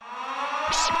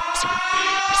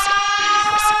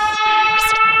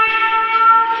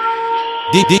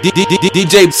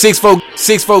DJ 6-4.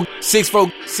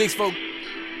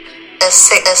 A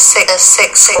six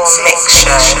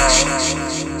mixture.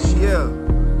 Yeah.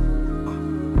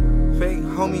 Fake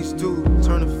homies do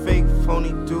turn to fake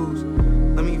phony dudes.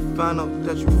 Let me find out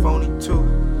that you phony too.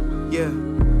 Yeah.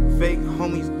 Fake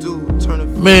homies do turn to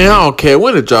fake. Man, I don't care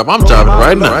when it drop. I'm dropping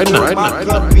right now.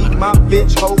 Beat my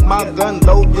bitch, hold my gun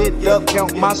loaded up,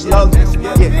 count my slugs.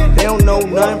 Yeah, they don't know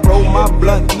nothing, roll my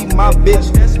blunt, eat my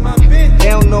bitch. They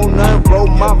don't know nothing, roll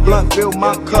my blunt, fill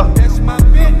my cup.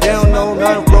 They don't know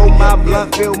nothing, roll my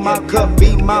blunt, fill my cup.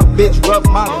 Beat my bitch, rub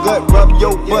my gut, rub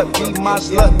your butt. Beat my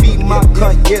slut, beat my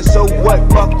cunt. Yeah, so what?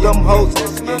 Fuck them hoes.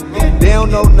 They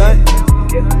don't know nothing.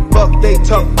 Fuck they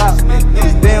talk about.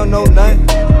 They don't know nothing.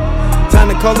 Time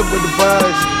to call it with the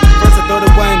buzz. First I thought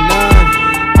it wasn't none.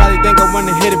 Probably think I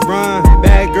wanna hit it run.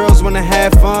 Bad girls wanna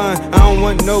have fun. I don't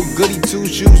want no goody two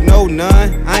shoes, no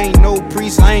none. I ain't no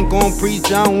priest, I ain't gon'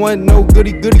 preach. I don't want no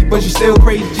goody, but you still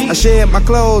praise G. I share my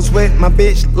clothes with my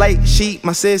bitch like she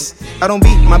my sis. I don't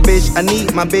beat my bitch, I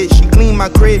need my bitch. She clean my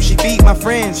crib, she feed my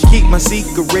friends. She keep my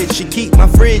secret, she keep my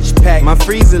fridge packed. My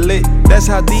freezer lit, that's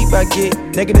how deep I get.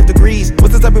 Negative degrees,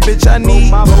 what's the type of bitch I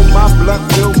need? Roll my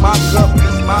blunt, fill my cup.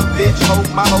 Beat my bitch, hold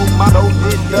my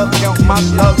loaded up, count my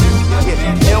slugs. Yeah,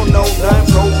 they don't know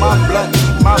nothing, roll my blunt,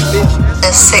 eat my bitch.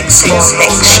 A six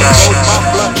mixture. Roll my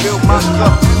blunt, fill my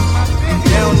cup.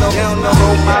 They don't know,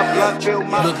 roll my blunt, fill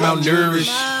my cup. Look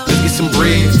malnourished. Let's get some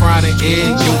bread, fried an egg,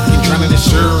 yolk, and drowning in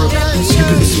syrup. You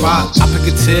pick a spot, I pick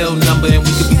a tail number, and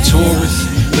we could be tourists.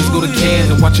 Let's go to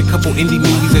Cannes and watch a couple indie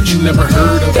movies that you never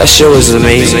heard of. That show is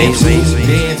amazing.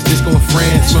 Dance, disco in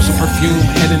France, smell some perfume,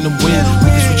 head in the wind. We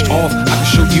can switch off, I can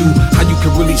show you how you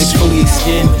can really exfoliate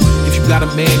skin. If you got a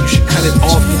man, you should cut it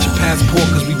off. Get your passport,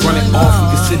 cause we run it off.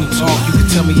 We can sit and talk, you can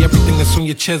tell me everything that's on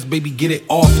your chest, baby, get it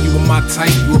off. You are my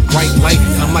type, you a bright light,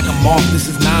 and I'm like a moth.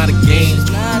 This is not a game.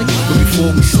 But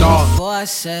before we start,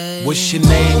 what's your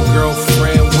name,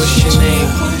 girlfriend? What's your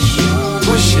name?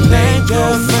 What's your name,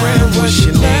 girlfriend? What's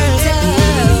your name?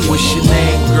 What's your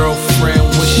name, girlfriend?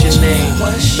 What's your name?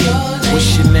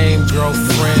 What's your name,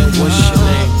 girlfriend? What's your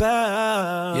name?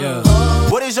 Yeah.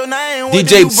 What is your name?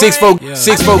 DJ 6-4.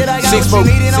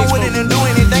 I'm with it and do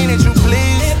anything that you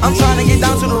please. I'm trying to get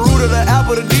down to the root of the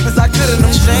apple, the deepest I could in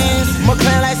them jeans. My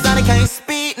clan like Sonic can't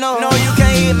speak, no. No, you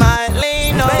can't hit my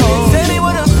lean, no. Tell me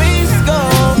where the peace go,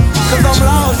 cause I'm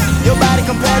lost. Your body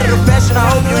compared to the fashion, I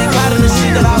hope you ain't proud of the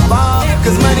shit that I bought.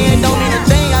 Cause money ain't don't mean a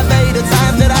thing, I tell you the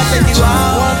times that I take you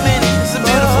out. 1 minute, it's a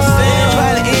beautiful sin.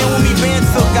 Probably end when we been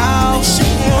took out.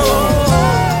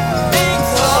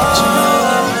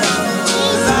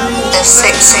 A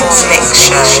six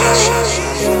mixture.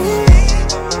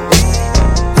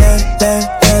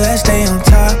 Let's stay on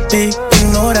topic. You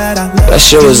know that I love. That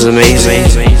show is amazing.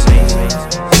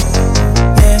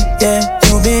 Yeah,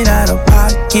 you been out of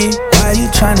pocket. Why you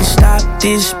tryna stop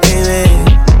this, baby?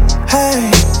 Hey,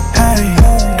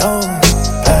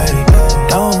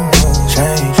 don't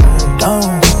change,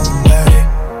 don't, baby.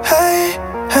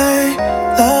 Hey,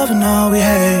 loving all we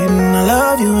hate, and I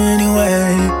love you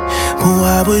anyway. But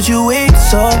why would you wait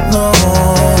so long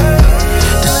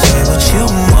to say what you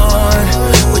want,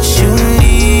 what you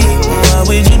need? Why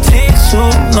would you take so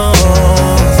long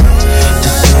to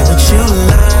say what you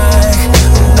like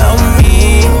about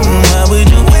me? Why would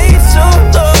you wait so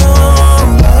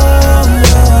long?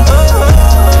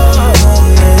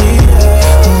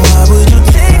 Why would you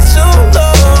take so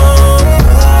long?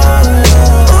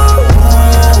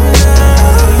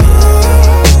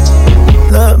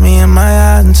 Look me in my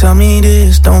eyes and tell me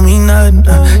this don't mean nothing.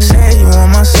 Say you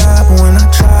on my side, but when I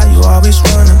try, you always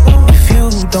running. If you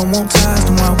don't want ties,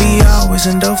 then why we always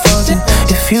end up fucking?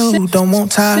 If you don't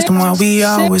want ties, then why we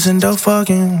always end up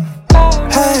fucking?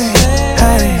 Hey,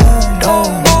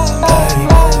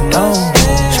 don't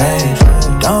change,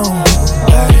 don't,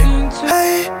 baby.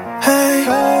 Hey,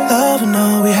 loving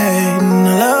all we hate, and I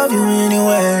love you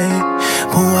anyway.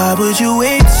 But why would you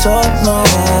wait so long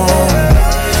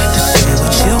to say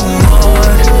what you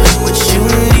want, what you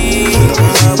need?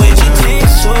 Why would you take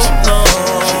so long?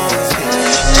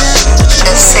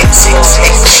 A six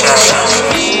mixture.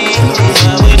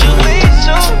 Why would you wait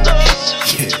so long?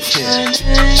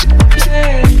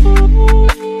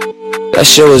 That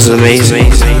show is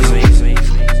amazing.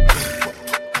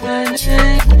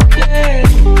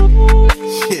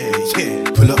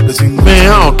 Pull up the thing. Man,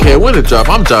 I don't care when it drop.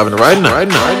 I'm dropping it right now.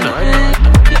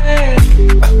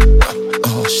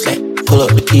 Slack, pull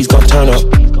up the keys, gon' turn up.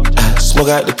 I smoke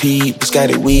out the pee,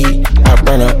 biscotti weed, I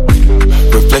burn up.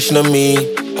 Reflection of me,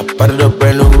 I bought it a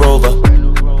brand new Rover.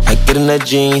 I get in the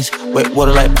jeans, wet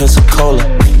water like Pensacola.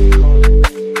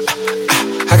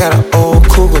 I got an old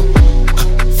cougar,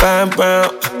 fine brown,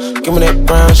 give me that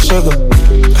brown sugar.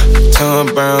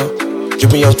 Tongue brown,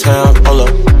 drippin' your town, hold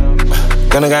up.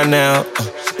 Gun I got now,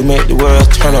 we make the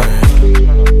world turn up.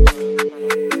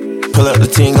 Pull up the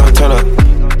team, gon' turn up.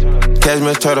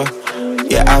 Cashmere turtle,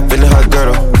 yeah, I been in her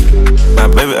girdle. My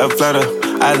baby a flutter,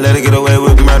 I let her get away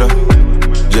with murder.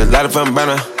 Just light it from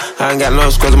burner, I ain't got no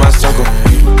squares in my circle.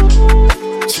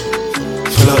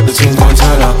 Pull up the team, gon'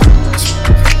 turn up.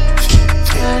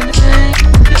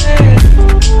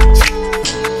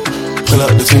 Pull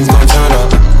up the team, gon' turn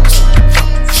up.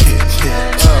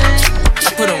 I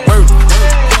put in work,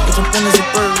 but I'm thin as a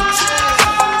bird.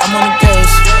 I'm on the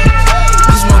gas,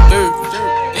 you smoke dirt.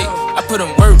 Hey, I put in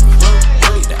work,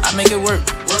 I make it work.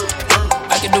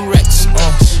 I can do Rex.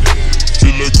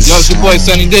 Yo, it's your boy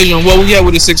Sunny Dijon. What we at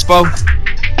with the 6-4?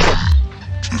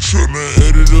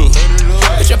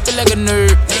 Bitch, I feel like a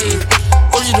nerd. Hey,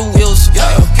 original wheels,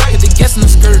 yeah. Hit the gas in the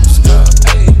skirts.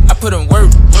 Hey, I put in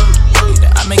work,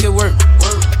 I make it work.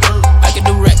 I can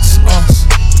do Rex.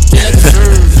 Feel like a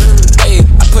nerd. Hey,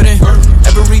 I put in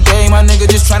every day, my nigga.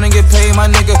 Just tryna get paid, my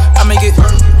nigga. I make it.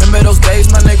 Remember those days,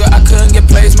 my nigga. I couldn't get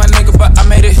plays, my nigga, but I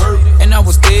made it. And I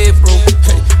was dead, bro.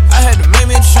 Hey, I had to make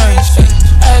me a change. Hey,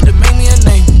 I had to make me a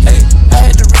name. Hey, I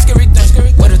had to risk everything.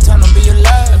 What a time to be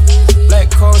alive. Black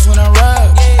cars when I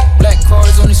ride. Black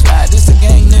cars on the slide. This a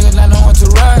gang, nigga, not no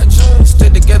entourage.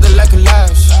 Stick together like a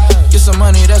lash. Get some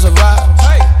money, that's a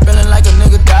vibe. Feeling like a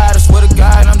nigga died. I swear to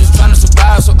God, I'm just trying to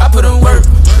survive. So I put in work.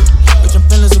 Bitch, I'm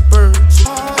feeling as a bird.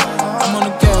 I'm on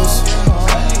the gas.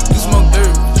 You smoke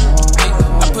dirt. Hey,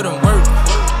 I put in work.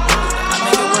 I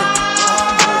make it work.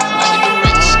 I can do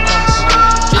Rex.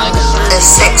 The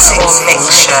 6-6 Mix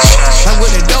Show. I'm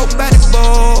with a dope body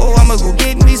boy, I'ma go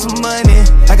get me some money.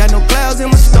 I got no clouds in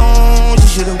my stones, you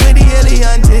should've went to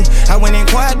Eliante. I went in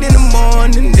quiet in the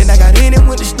morning, then I got in it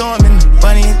with the storming.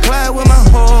 Bonnie and Clyde with my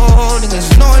whole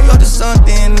niggas knowing you're to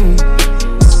something.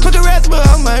 Put the rest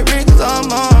on my ring cause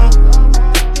I'm on.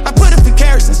 I put a few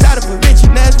carrots inside of a rich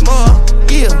and that's more.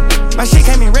 Yeah, my shit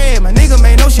came in red, my nigga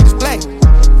made no shit is black.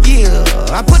 Yeah,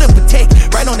 I put up a tech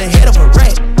right on the head of a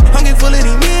rat. Hungry full of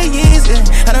these millions, and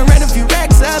I done ran a few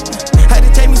racks up. Had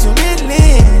to take me some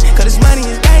Ritalin, cause this money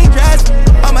is dangerous.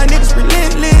 All my niggas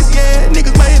relentless, yeah.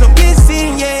 Niggas money don't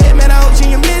missing, yeah. Man, I hope you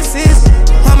your missus.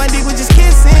 All my dick was just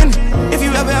kissing. If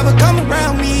you ever come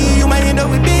around me, you might end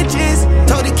up with bitches.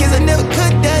 Told the kids I never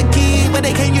could the key, but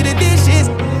they can't use the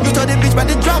dishes. You told that bitch about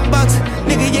the Dropbox,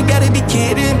 nigga, you gotta be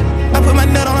kidding. I put my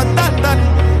nut on a thought,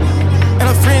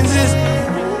 and her friends is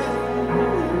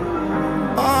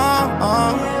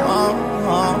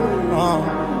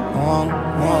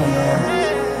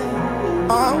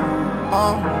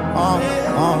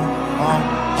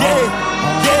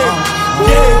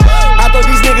I thought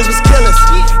these niggas was killers.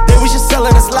 They was just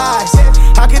selling us lies.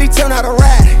 How could he turn out a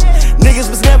rat? Niggas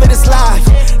was never this live.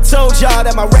 Told y'all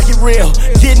that my record real.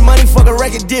 Getting money for the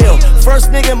record deal.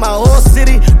 First nigga in my whole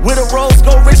city with a Rose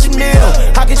Gold Rich and Mill.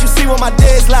 How can you see what my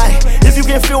day's like if you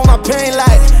can't feel what my pain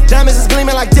like? Diamonds is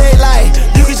gleaming like daylight.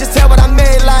 You can just tell what I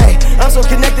made like. I'm so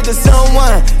connected to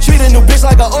someone. Treat a new bitch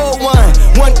like an old one.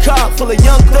 One car full of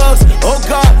young thugs. Oh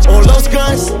God, all those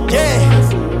guns. Yeah.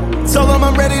 Told them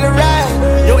I'm ready to ride.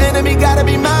 Your enemy gotta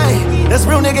be mine. That's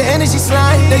real nigga energy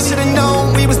slime. They should've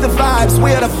known we was the vibes.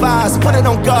 We are the vibes. Put it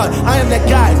on God. I am that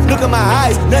guy. Look at my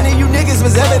eyes. None of you niggas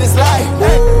was ever this life.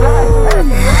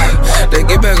 They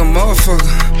get back a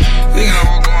motherfucker. You know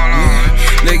what's going on.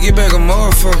 They get back a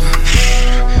motherfucker.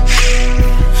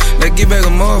 They get back a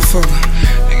motherfucker.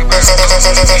 The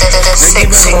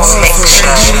 6-6 Mix Show.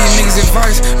 Give these niggas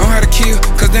advice on how to kill,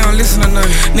 cause they don't listen to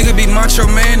nothing. Nigga be macho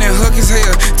man and hook his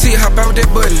hair. T hop out that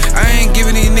button. I ain't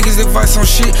giving these niggas advice on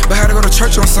shit, but how to go to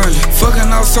church on Sunday. Fucking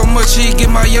out so much, he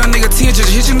get my young nigga 10, just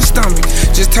hit you in the stomach.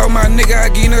 Just told my nigga I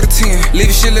give another 10.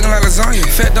 Leave his shit looking like lasagna.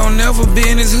 Fat don't never be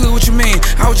in his hood, what you mean?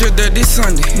 I was just there this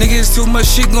Sunday. Nigga, it's too much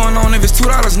shit going on. If it's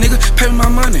 $2, nigga, pay me my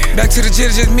money. Back to the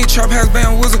jet, just me, Trap House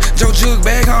Band Wizard, Joe Jug,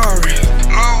 Bag Harry.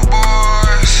 Low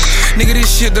boys. Nigga,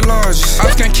 this shit the largest. I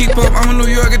can't keep up, I'm in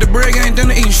New York at the break, I ain't done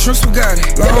to eat shrimp spaghetti.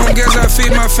 Long gas, I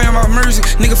feed my fam out mercy.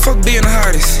 Nigga, fuck being the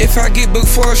hottest. If I get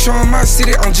booked for a show in my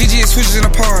city, on GG, it switches in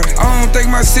a party. I don't think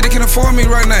my city can afford me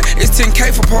right now, it's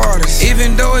 10K for parties.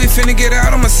 Even though he finna get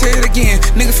out, I'ma say it again.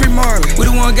 Nigga, free Marley. We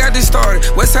the one got this started.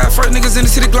 Westside first niggas in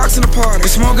the city, Glocks in the party.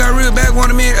 The smoke got real bad,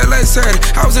 wanted me in LA Saturday.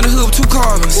 I was in the hood with 2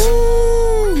 carbons.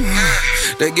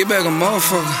 They get back a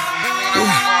motherfucker.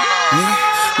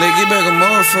 They get back a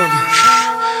motherfucker.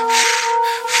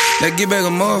 They get back a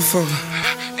motherfucker.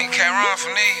 Nigga can't run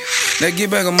from these. They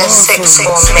get back a motherfucker. It's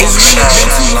really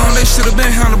been too long, they should've been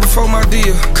handled before my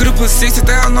deal. Could've put 60,000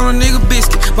 on a nigga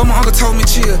biscuit, but my uncle told me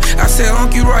chill. I said,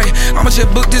 Uncle, you right, I'ma just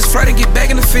book this flight and get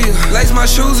back in the field. Lace my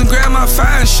shoes and grab my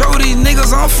fire and show these niggas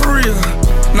I'm for real.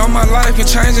 Know my life can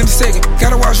change in a second.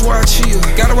 Gotta watch where I chill.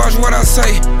 Gotta watch what I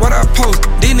say, what I post.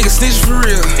 These niggas snitch for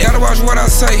real. Gotta watch what I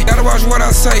say. Gotta watch what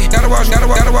I say. Gotta watch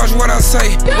what I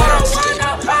say.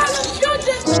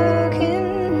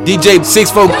 DJ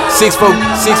 6'4",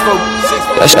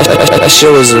 That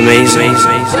shit was amazing.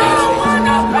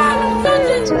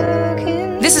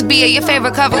 This is Bia, your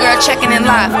favorite cover girl, checking in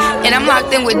live, and I'm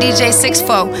locked in with DJ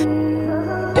 6'4".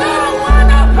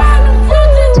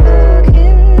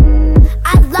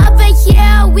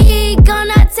 Yeah, we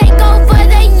gonna take over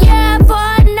the year for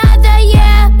another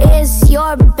year. It's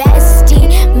your bestie,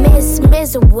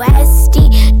 Miss Westy.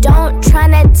 Don't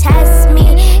tryna test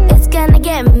me. It's gonna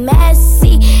get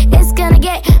messy. It's gonna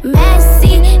get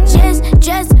messy.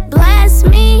 Just bless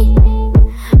me.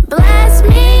 Bless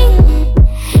me.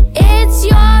 It's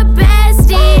your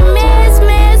bestie,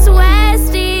 Miss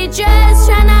Westy. Just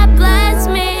tryna bless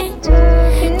me.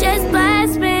 Just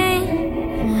bless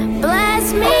me.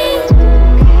 Bless me.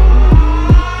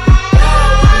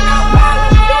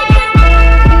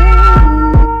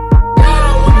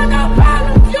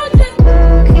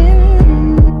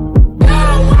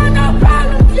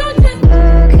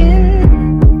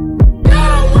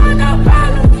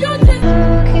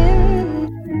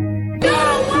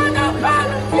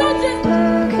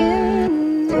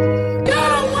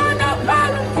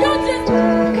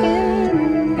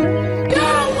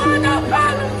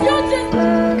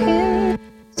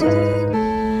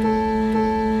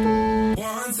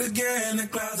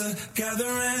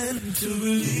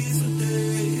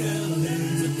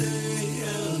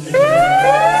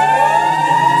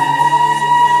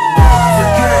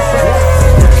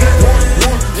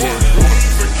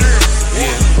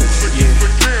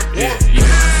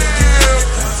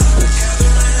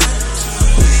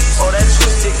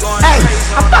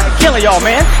 Y'all,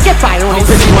 man, get fired on this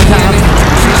one time.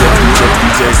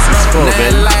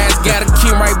 That last got a key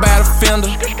right by the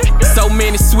fender. So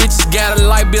many switches, got a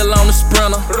light bill on the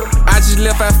Sprinter. I just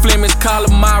left out Fleming's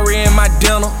calamari in my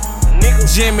dinner.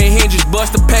 Jimi Hendrix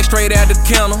bust the pack straight out the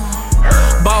kennel.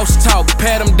 Boss talk,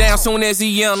 pat him down soon as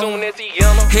he enter.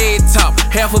 Head top,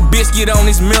 half a biscuit on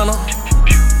his minnow.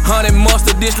 Honey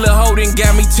mustard, this little hoe done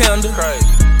got me tender.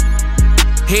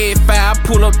 Head fire, I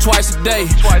pull up twice a day.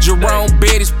 Jerome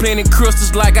Betty's plenty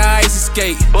crystals like I ice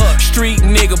skate. Street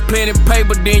nigga, plenty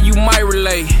paper, then you might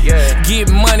relate.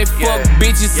 Get money, fuck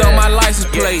bitches on my license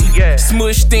plate.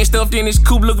 Smushed thin stuffed in his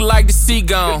coupe, look like the sea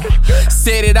gone.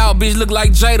 Set it out, bitch, look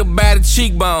like Jada by the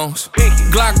cheekbones.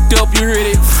 Glocked up, you heard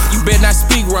it, you better not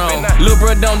speak wrong. Lil'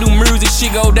 bro don't do music,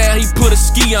 shit go down, he put a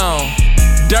ski on.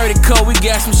 Dirty coat, we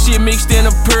got some shit mixed in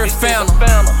a pure fountain.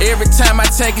 Every time I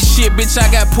take a shit, bitch,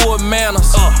 I got poor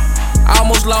manners.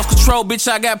 Almost lost control, bitch,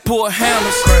 I got poor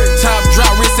handles. Top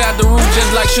drop, wrist out the roof,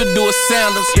 just like should do a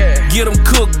Sanders. Get them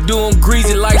cooked, do them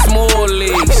greasy like some oil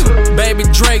legs. Baby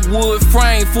Drake wood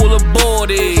frame full of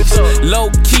boiled eggs. Low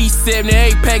key,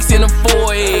 78 packs in a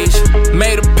 4-edge.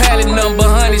 Made a pallet number,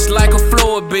 honey's like a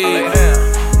floor bed.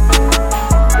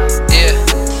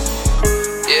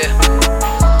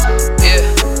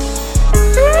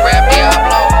 Rap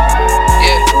Diablo,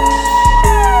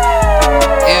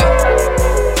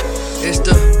 it's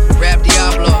the Rap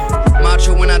Diablo.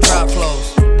 Macho when I drop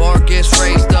flows. Bar gets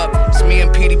raised up. It's me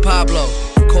and Petey Pablo.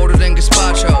 Colder than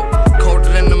Gazpacho, colder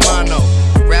than the Mono.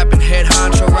 Rapping head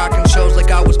honcho, rocking shows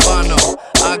like I was Bono.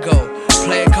 I go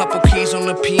play a couple keys on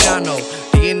the piano.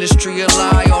 The industry a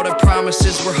lie, all the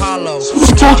promises were hollow.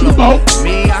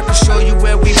 Me, I can show you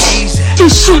where we bees at.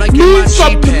 This shit like means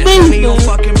something, me on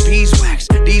fucking beeswax.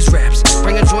 These raps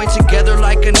bring a joint together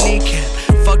like a kneecap.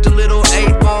 Fuck the little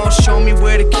 8-ball, show me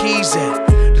where the keys at.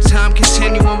 The time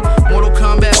continuum, Mortal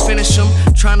Kombat finish them.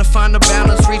 Trying to find the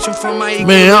balance, reaching for my ego.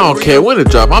 Man, I don't care when it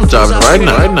drop, I'm driving right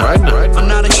now. I'm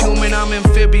not a human, I'm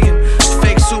amphibian.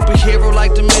 Fake superhero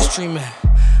like the Mystery Man.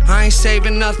 I ain't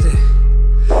saving nothing.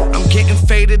 I'm getting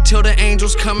faded till the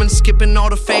angels come and skipping all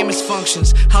the famous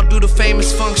functions. How do the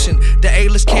famous function? The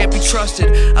A-list can't be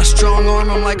trusted. I strong arm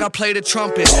them like I play the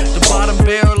trumpet. The bottom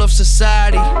barrel of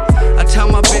society. I tell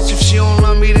my bitch if she don't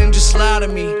love me, then just lie to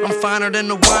me. I'm finer than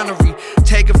the winery.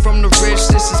 Take it from the rich,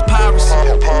 this is piracy.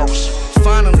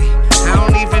 Finally, I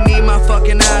don't even need my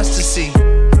fucking eyes to see.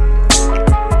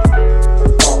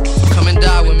 Come and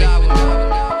die with me.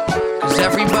 Cause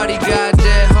everybody got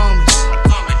dead homies.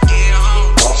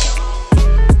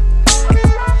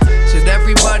 Said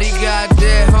everybody got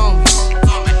dead homies.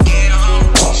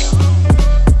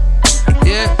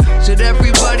 Yeah, said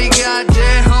everybody got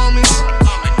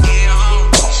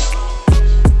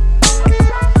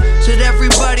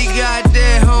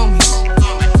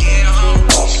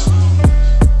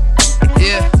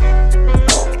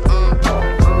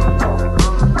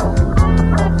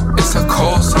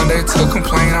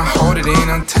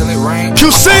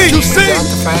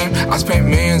After fame, I spent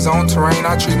millions on terrain.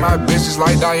 I treat my bitches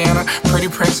like Diana. Pretty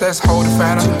princess, hold the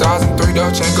Fanta. 2003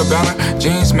 Dolce & Gabbana.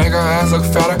 Jeans make her ass look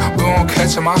fatter. We won't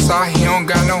catch him outside, he don't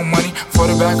got no money for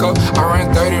the backup. I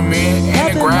ran 30 million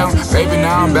in the ground. Baby,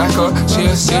 now I'm back up. She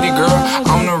a city girl,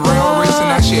 I'm the real reason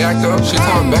that she act up. She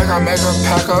talk back, I make her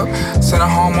pack up. Send her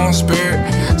home on spirit.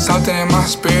 Something in my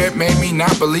spirit made me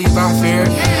not believe I feared.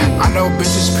 I know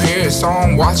bitches period, so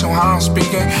I'm watching how I'm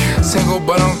speaking. Single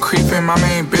but I'm creeping, my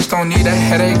main bitch don't need a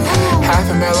headache. Half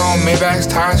a mil on Maybach's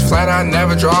tires flat, I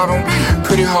never drive them.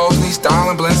 Pretty hoes need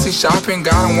styling, Balenci shopping,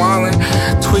 got them wildin'.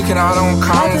 Tweaking out on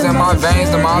Collins in my veins,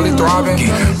 the Molly throbbing.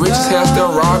 Rich as hell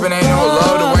still robbing, ain't no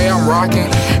love the way I'm rocking.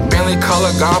 Bentley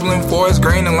color goblin, forest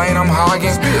green, the lane I'm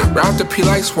hogging. Wrap the P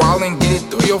like swallowing, get it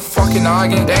through your fucking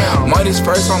noggin. Money's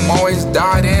first, I'm always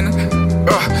died in.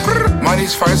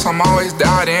 Money's first, I'm always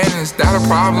dialed in. Is that a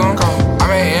problem? I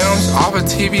made M's off of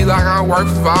TV like I work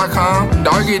for Viacom.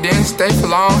 Doggy didn't stay for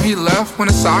long, he left when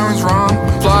the sirens rung.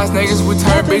 Flies niggas, we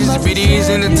turn bitches to BDs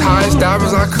into ties.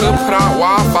 Stabbers, I could put out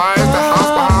wildfires. The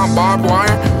house behind barbed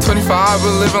wire. 25,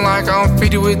 but living like I'm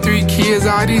 50 with 3 kids.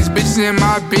 All these bitches in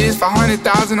my biz,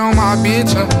 500,000 on my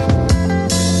bitch.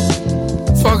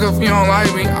 Fuck if you don't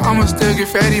like me, I'ma still get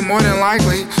fatty more than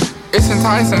likely. It's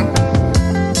enticing.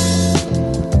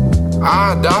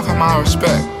 I'll die for my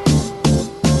respect.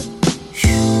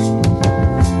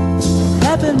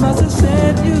 Heaven must have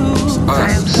sent you. I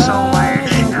am so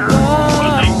wired right now.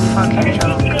 No fucking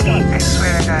joke. I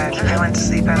swear to God, I went to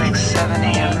sleep at like 7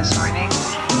 a.m. this morning,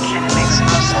 and it makes no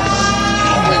sense.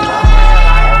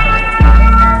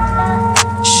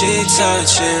 She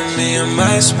touching me on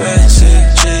my expensive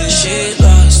jeans. She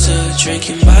lost her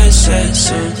drinking my set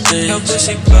something. Your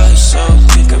pussy bust, so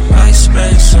think I might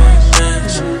spend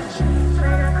something.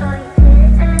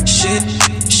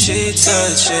 She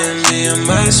touching me on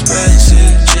my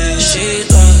expensive jeans. She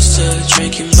lost her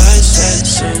drinking my set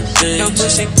something. Your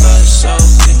pussy bust, so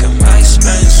think I might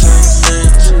spend something.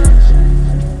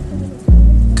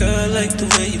 Girl, I like the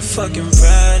way you fucking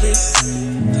ride it.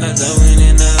 I love when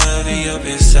in the hobby up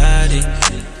inside it.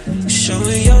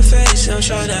 Showing your face, I'm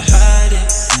trying to hide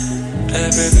it.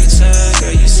 Every time,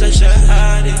 girl, you such a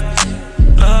hottie.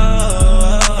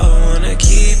 Oh, I wanna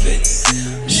keep it.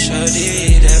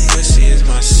 Shawty, that pussy is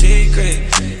my secret.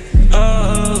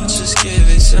 Oh, just give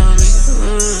it to me.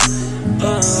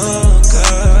 Oh,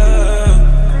 girl.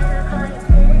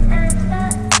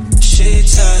 She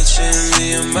touching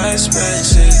me on my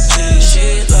expensive jeans. She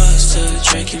lost her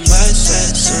drinking my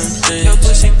set something. Your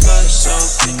pussy bust, so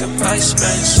think I might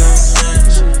spend something.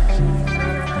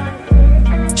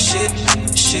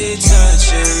 She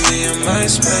touching me on my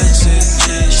expensive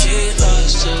jeans. She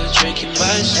lost her drinking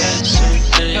my set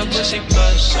something. Your pussy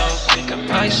bust, so think I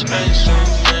might spend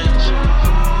something.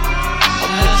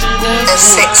 The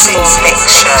 6-4 Mix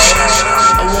Show.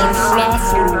 I wanna fly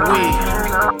for the week.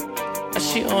 And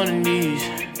she on her knees.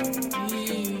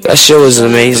 That shit was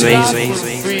amazing.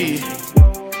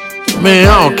 Man, I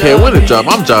don't care when it drop.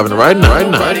 I'm driving right now.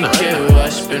 Nobody care where I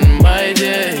spend my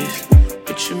days.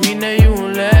 But you mean that you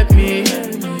won't let me?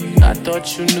 I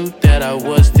thought you knew that I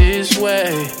was this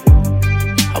way.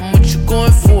 How much you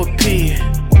going for a P?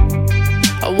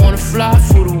 I wanna fly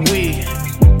for the week.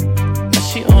 And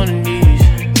she on her knees.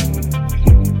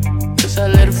 Cause I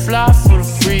let her fly for the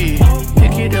free.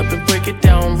 Pick it up and break it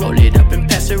down. Roll it up and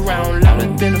pass it around. Louder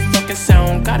than a fucking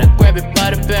sound. Gotta grab it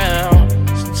by the bound.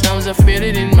 Sometimes I feel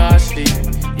it in my sleep.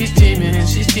 These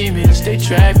demons, they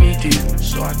drag me deep.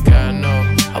 So I gotta know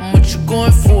how much you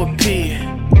going for a P.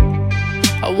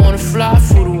 I wanna fly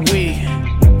for the week.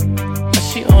 And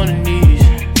she on her knees.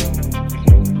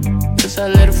 Cause I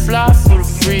let her fly for the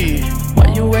free. Why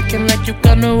you acting like you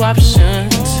got no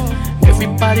options?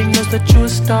 Everybody knows that you a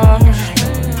star.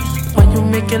 Why you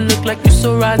make it look like you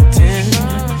so rotten?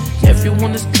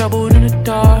 Everyone is troubled in the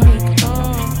dark.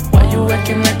 Why you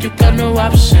acting like you got no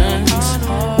options?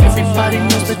 Everybody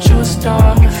knows that you a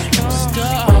star.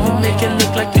 Why you make it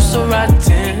look like you so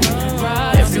rotten?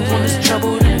 Everyone is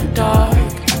troubled in the dark.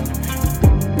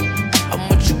 How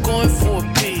much you going for a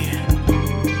P?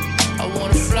 I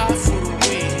wanna fly for the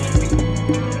week.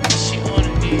 She on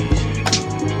her knees.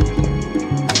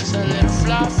 Cause I let her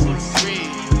fly for the free.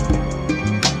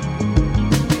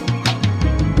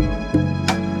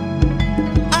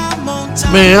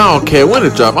 Man, I don't care when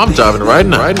it drop. I'm driving right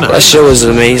now. That shit was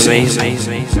amazing.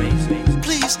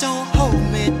 Please don't hold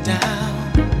me down.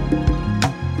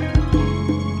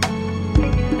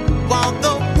 While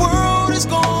the world is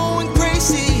going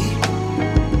crazy,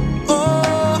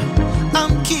 oh,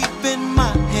 I'm keeping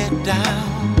my head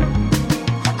down.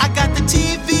 I got the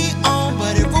TV on,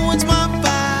 but it ruins my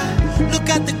vibe. Look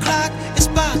at the clock, it's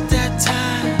about that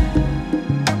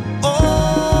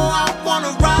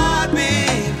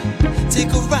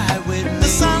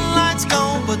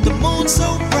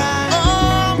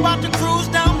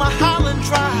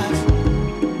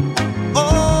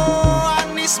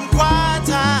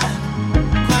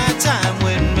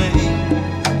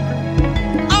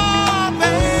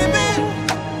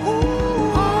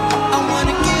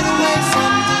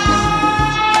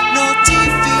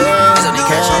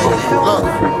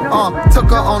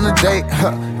on a date,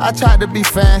 I tried to be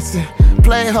fancy.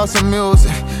 Play her some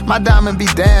music, my diamond be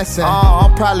dancing.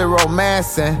 I'm probably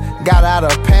romancing. Got out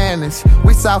of panties.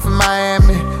 We south in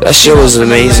Miami. That shit was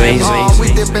amazing.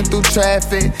 We dipping through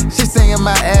traffic. She singing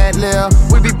my ad lib.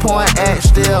 We be pouring ad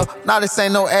still. Nah, this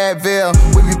ain't no Advil.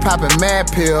 We be popping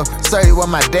mad pill. Say where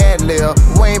my dad live.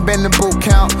 We ain't been to boot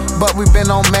camp, but we been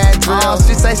on mad drills.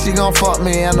 She say she gon' fuck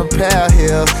me in a pair of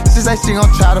heels. She say she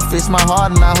gon' try to fix my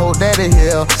heart and I hope that it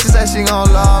heal. She say she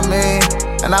gon' love me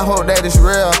and I hope that it's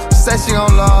real. She said she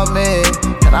gon' love me,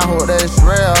 and I hope that it's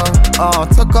real.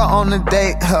 Took her on a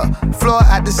date, flew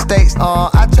out the States.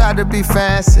 I tried to be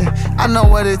fancy, I know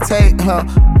what it take.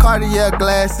 Cartier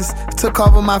glasses, took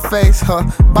over my face.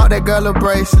 Bought that girl a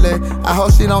bracelet. I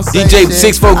hope she don't say DJ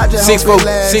shit. 6'4".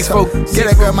 Get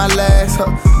that girl my last.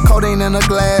 Codeine in a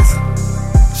glass.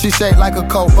 She shake like a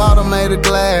Coke bottle made of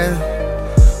glass.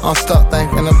 I'm stuck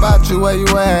thinking about you, where you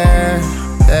at?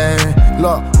 Yeah.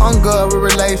 Look, I'm good with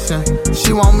relation.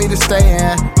 She want me to stay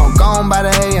in. I'm gone by the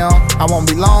AM. I won't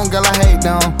be long, girl, I hate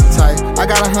them. Tight. I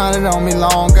got 100 on me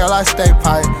long, girl, I stay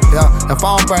pipe. Yeah. If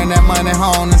I don't bring that money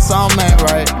home, then something ain't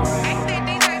right.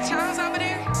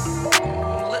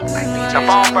 If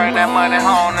I don't bring that money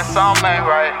home, then something ain't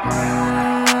right.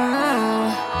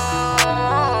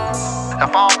 If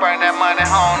I don't bring that money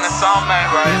home, then something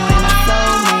ain't right.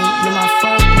 You my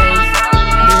fuck base.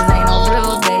 This ain't no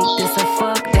real date, this a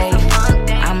fuck date.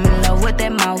 I'm in love with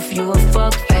that mouth, you a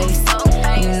fuck face.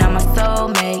 You not my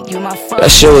soulmate, you my fuck.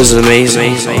 That shit was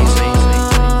amazing.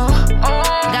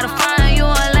 Gotta find you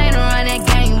a lane to run that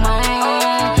game on.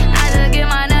 I just get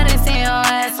my nut and send your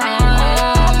ass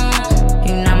home.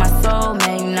 You not my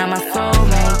soulmate, you not my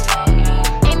soulmate.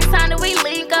 Anytime that we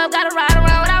link up, gotta ride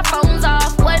around with our phones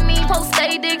off. Wasn't even post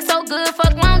stay dick so good,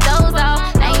 fuck my doze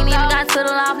off. Ain't even got to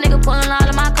the loft, nigga pulling all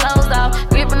of my clothes off.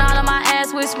 Gripping all of my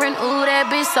ass, whispering, ooh, that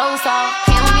bitch so soft.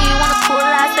 He don't even wanna pull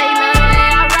out, say no way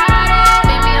I ride it.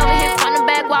 Bend me over here from the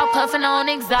back while puffing on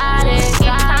exotic.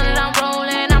 Anytime that I'm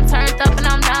rolling, I'm turned up and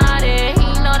I'm nodded. He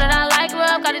know that I like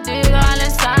love, gotta dig all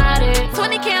inside it.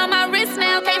 20K on my wrist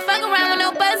now, can't fuck around with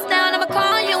no bust down. I'ma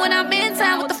call you when I'm in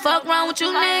town. What the fuck wrong with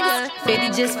you niggas?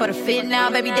 50 just for the fit now,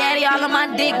 baby daddy all on my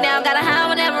dick now. Gotta hide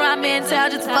whenever I'm in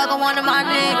town, just to fuck on one of my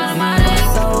niggas. You my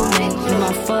soulmate, you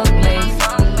my fuck mate.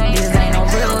 This ain't no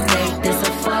real date, this a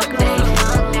fuck date.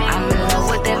 I'm in love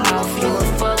with that mouth, you a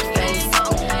fuck face.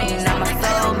 You not my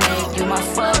soulmate, you my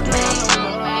fuck mate.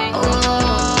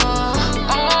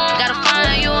 Gotta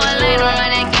find you a lane to run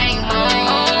that game on.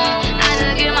 I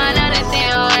just get my nut and see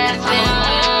your ass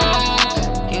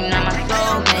in. You not my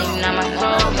soulmate, you not my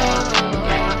soulmate.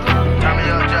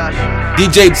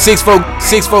 DJ 6'4".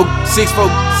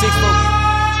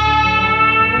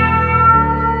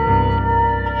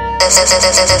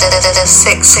 The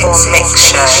 6'4" Mix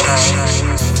Show.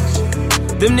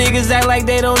 Them niggas act like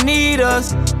they don't need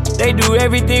us. They do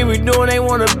everything we do and they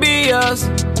wanna be us.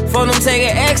 For them taking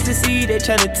ecstasy, they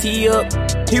tryna tee up.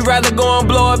 He rather go and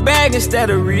blow a bag instead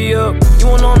of re-up. You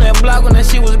weren't on that block when that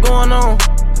shit was going on.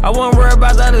 I wasn't worried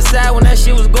about the other side when that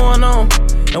shit was going on.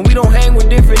 And we don't hang with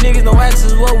different niggas, no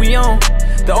access what we on.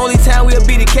 The only time we'll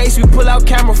be the case, we pull out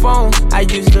camera phones. I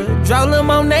used to draw Lil'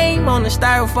 Mo name on the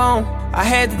styrofoam. I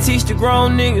had to teach the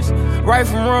grown niggas right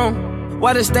from wrong.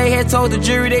 While the state had told the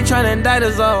jury they tryna indict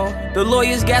us all. The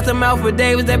lawyers got them out for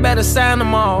Davis, they better sign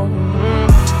them all.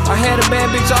 I had a bad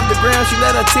bitch off the ground, she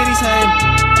let her titties hang.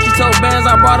 She told bands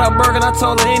I brought her burger, I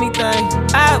told her anything.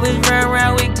 I was running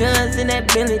around with guns in that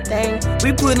Billy thing.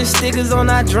 We putting stickers on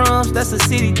our drums, that's a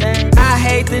city thing. I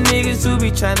hate the niggas who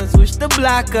be tryna switch the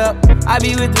block up. I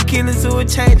be with the killers who would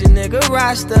change a nigga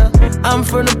roster. I'm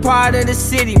from the part of the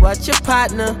city, watch your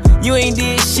partner. You ain't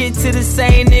did shit to the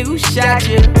same nigga who shot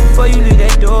you. Before you leave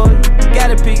that door, you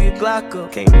gotta pick your Glock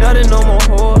up. Can't nothing no more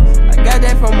whore. I got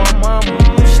that from my mama,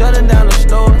 who shutting down the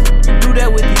stores. You do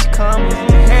that with these commas,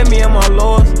 hand me on my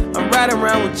lords. I'm riding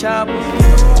around with choppers.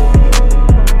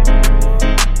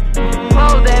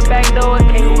 Close that back door,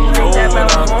 can't take that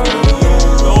back home.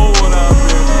 Close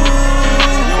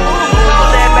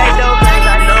that back door, cause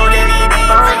I know that it's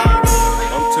fine.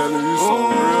 I'm telling you some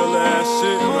real ass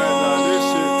shit right now. This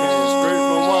shit came straight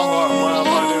from my heart, my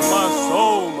body, my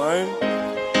soul, man.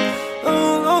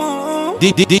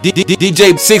 DJ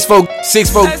 6'4".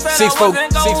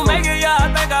 Make it, yeah, I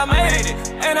think I made it.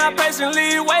 And I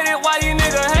patiently waited while you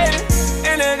niggas hated.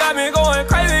 And it got me going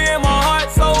crazy in my heart.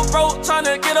 So broke,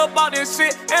 tryna get up out this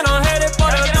shit. And I'm headed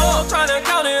for the door, tryna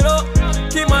count it up.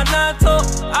 Keep my 9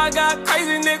 tucked. I got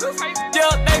crazy niggas. Yeah,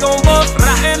 they gon' bust.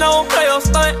 And I don't play a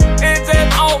stunt. It's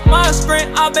just off my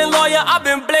strength. I've been loyal, I've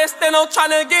been blessed, and I'm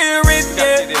tryna get rich,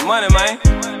 yeah. Get this money, man.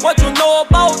 What you know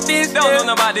about this? They don't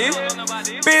know about this.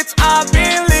 Bitch, I've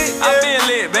been lit, yeah. I've been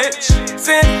lit, bitch.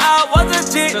 Since I was a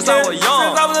jit, Since I was young.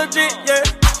 Since I was a jit, yeah.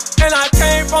 And I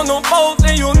came from them folks,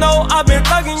 and you know I've been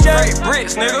thugging, yeah. Straight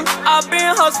bricks, nigga. I've been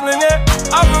hustling, yeah.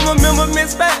 I remember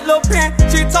Miss Fat Lil' Pin.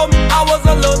 She told me I was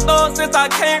a little thug since I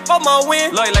came from my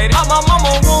win. Loyal lady. Out my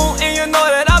mama room, and you know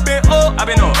that I've been up. I've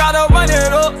been up. Gotta run it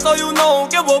up, so you know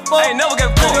don't give a fuck. Ain't never give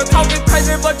a fuck. Nigga talking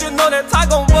crazy, but you know that I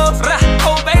gon' bust.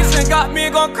 Probation got me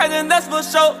going crazy, and that's for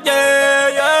sure. Yeah,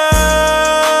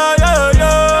 yeah, yeah,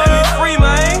 yeah. Let me free,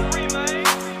 man.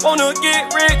 Wanna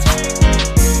get rich.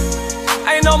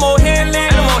 Ain't no more hand lit.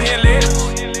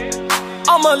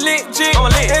 I'm a lit jig,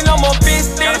 and I'm a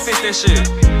bitch this. Gotta fix that shit.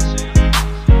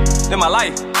 Then my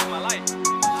life.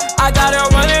 I gotta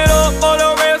run it up for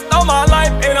the rest of my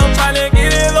life, and I'm tryna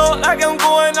get it up like I'm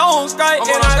going on strike.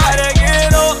 And I gotta get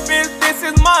it up, bitch. This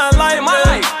is my life, my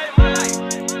life.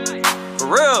 For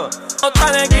real. I'm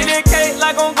tryna get it cake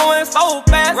like I'm going so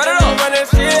fast. Run it up. Running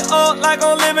shit up like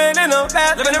I'm living in the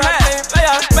past. Living in the past. I can't play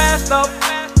out fast up.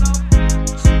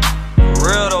 For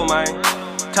real though, man.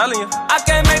 Telling you. I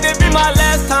can't make this be my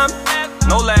last time.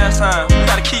 No last time. We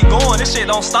gotta keep going. This shit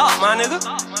don't stop, my nigga.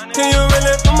 Can you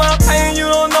really feel my pain? You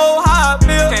don't know how I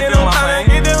feel. Can't and feel I'm my trying pain.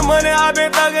 to get this money. I've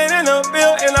been thugging in the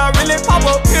field, and I really pop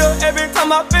a pill every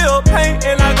time I feel pain.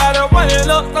 And I gotta run it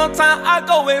up. Sometimes I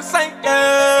go insane.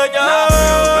 Yeah, yeah, nah, I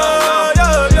feel better,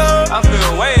 yeah, yeah. I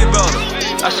feel way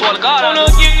better. I swear to God, I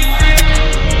wanna get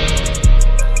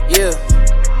yeah.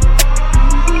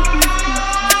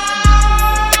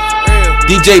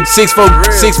 DJ 6'4",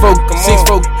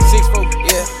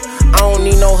 yeah. I don't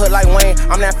need no hood like Wayne.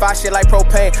 I'm that fly shit like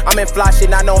propane. I'm in fly shit,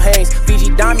 not no Hanes.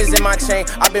 Fiji diamonds in my chain.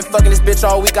 I've been fucking this bitch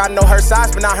all week. I know her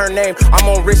size, but not her name. I'm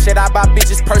on rich shit. I buy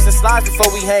bitches person slides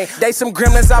before we hang. They some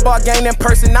gremlins. I bought gang them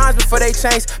person nines before they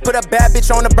change. Put a bad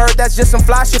bitch on a bird. That's just some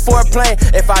fly shit for a plane.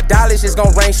 If I dial it, it's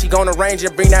gon' rain. She gon' arrange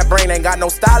it. Bring that brain. Ain't got no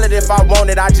style it. If I want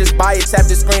it, I just buy it. Tap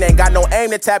the screen. Ain't got no aim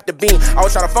to tap the beam. I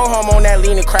was tryna phone home on that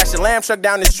lean and crash the lamb truck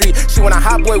down the street. She want a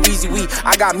hot boy Weezy Wee.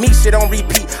 I got me shit on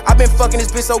repeat. I been fucking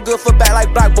this bitch so good for back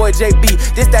like Block Boy JB.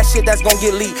 This that shit that's gon'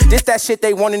 get leaked. This that shit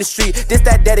they want in the street. This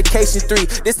that dedication 3.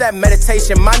 This that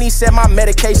meditation. My niece said my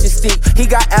medication steep. He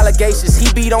got allegations. He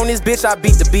beat on this bitch, I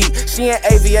beat the beat. She in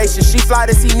aviation. She fly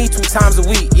to see me 2 times a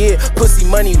week. Yeah, pussy,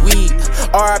 money, weed.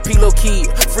 R.I.P. Lil' Key.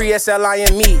 Free SLI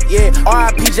and me. Yeah,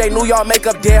 R.I.P. J. New York, make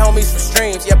up dead homies for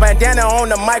streams. Yeah, bandana on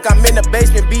the mic. I'm in the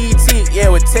basement. BET. Yeah,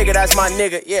 with Tigger, that's my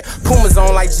nigga. Yeah, Puma's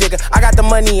on like Jigga. I got the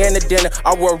money and the dinner.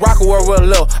 I wear rock or wear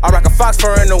low. I rock a fox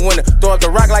fur in the winter. Throw up the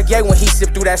rock like Ye when he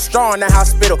sip through that straw in that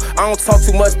hospital. I don't talk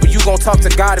too much, but you gon' talk to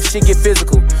God if shit get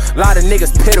physical. Lot of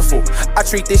niggas pitiful. I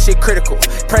treat this shit critical.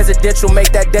 Presidential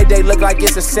make that day look like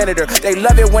it's a senator. They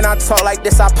love it when I talk like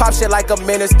this. I pop shit like a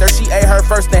minister. She ate her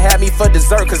first and had me for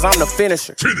dessert, cause I'm the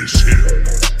finisher. Finish him.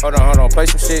 Hold on. Play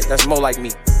some shit that's more like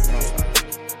me.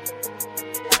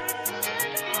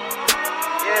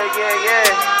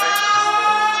 Yeah.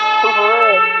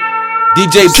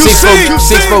 DJ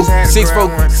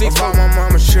 6'4". About my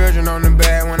mama's children on the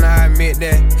bag when I admit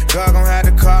that. God gon' have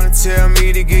to call and tell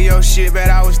me to get your shit back.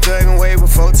 I was thuggin' way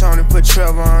before Tony put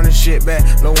Trevor on the shit back.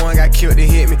 Lil' one got killed to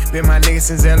hit me. Been my nigga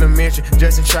since elementary.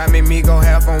 Justin try make me go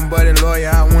half on buddy lawyer.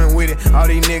 I went with it. All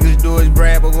these niggas do is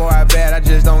brag, but go out bad. I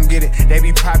just don't get it. They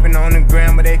be popping on the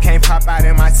gram, but they can't pop out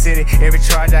in my city. Every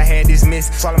charge I had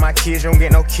dismissed. Swallow my kids, you don't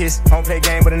get no kiss. Don't play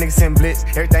game, but a nigga send blitz.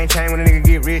 Everything change when a nigga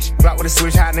get rich. Block with a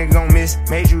switch, how a nigga gon' miss.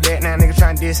 Made you that, now nigga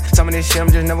tryna diss. Some of this shit I'm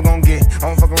just never gon' get. I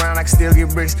don't fuck around, I can still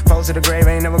get bricks. Close to the grave,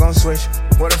 ain't never gon' switch.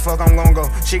 Where the fuck I'm gon' go?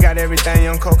 She got everything,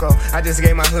 young Coco. I just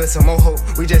gave my hood some more hope.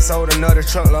 We just sold another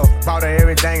truckload. Bought her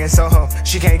everything in Soho.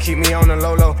 She can't keep me on the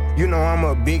low. You know I'm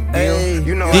a big deal.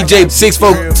 You know DJ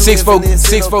 6'4".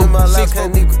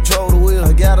 Can't even control the wheel.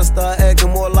 I gotta start acting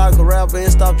more like a rapper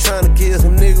and stop trying to kill.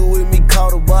 Some nigga with me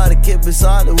caught a body, kept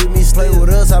beside it with me. Play with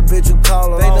us, I bet you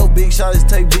call it. Ain't no big shots,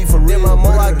 take beef for real. My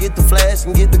more I get the flash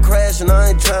and get the crash, and I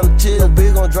ain't tryna chill. No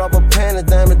big gon' drop a panty,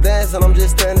 diamond dancing, I'm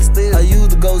just standing still. I used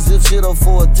to go zip shit up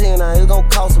for a 10, now it gon'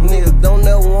 cost some niggas. Don't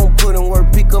never want put in work,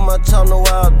 pick up my chop, know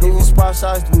how I do. We spot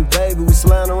shots to me, baby, we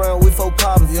sliding around with 4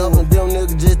 poppers. Yup, and them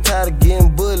niggas just tired of getting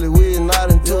bullied, we is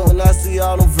not into it. When I see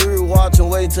all them very watching,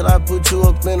 wait till I put you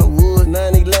up in the wood.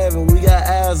 911, we got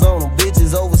eyes on them,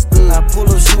 bitches overstood. I pull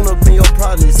up, shooting up in your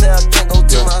project, say I can't go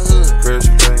to my hood. Press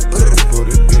play, put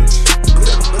it, bitch.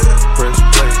 Press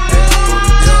play, put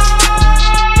it, bitch.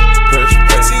 Press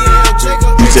play.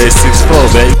 DJ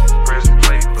 6'4", baby.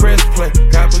 Press play,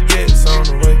 got baguettes on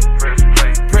the way.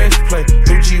 Press play,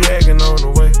 new G-Wagon on the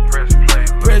way.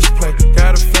 Press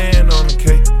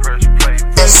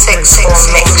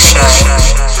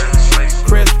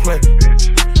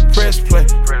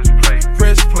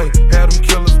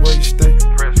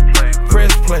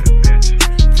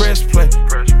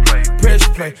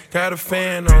play. Got a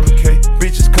fan on the K.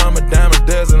 Bitches come a dime a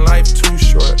dozen, life too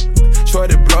short.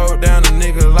 Shorty blow down a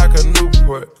nigga like a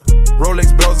Newport.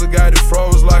 Rolex bells got it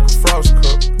froze like a frost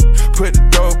cup. Put the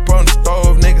dope on the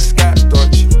stove, nigga Scott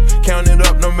Storch. Count it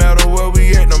up no matter where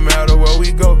we at, no matter where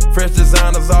we go. Fresh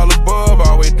designers all above,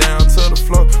 all the way down to the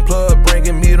floor. Plug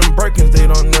bringing me them Birkins, they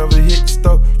don't never hit the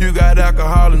stove. You got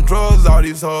alcohol and drugs, all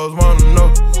these hoes wanna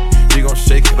know. You gon'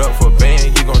 shake it up for a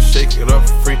band, you gon' shake it up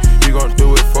for free. You gon'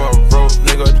 do it for a broke,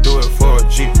 nigga, do it for a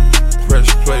G.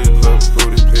 Press play, little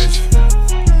booty bitch.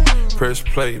 Press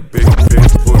play, big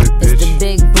booty bitch. It's the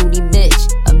big booty bitch,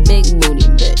 a big booty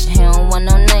bitch. He don't want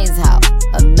no names out,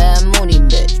 a bad moody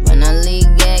bitch. When I leave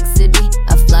Gag City,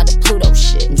 I fly to Pluto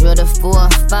shit. Drill the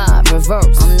 4-5,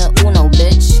 reverse, I'm the Uno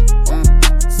bitch.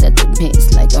 Set the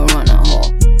pace like a runner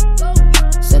hall.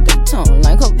 Set the tone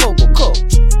like a vocal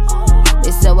coach. They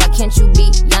said, why can't you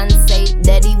be Beyonce?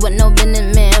 Daddy with no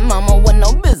business man, mama with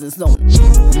no business owner.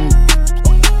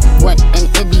 What an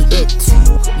idiot.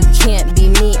 You can't be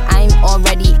me, I'm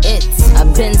already it.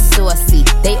 I've been saucy,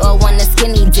 they all want a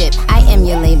skinny dip. I am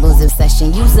your label's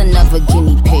obsession, use another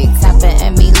guinea pig. Top of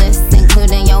every list,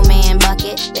 including your man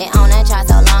Bucket. They own a chart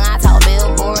so long, I told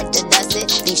Billboard to dust it.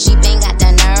 These sheep ain't got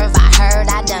the nerve, I heard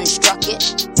I done struck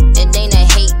it. It ain't a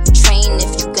hate train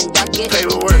if you can duck it.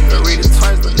 Paperwork, I read it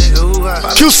twice, but nigga, ooh,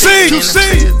 QC!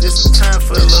 This is time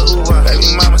for a little ooh.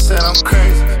 Baby mama said I'm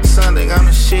crazy. Sunday, I'm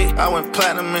the shit. I went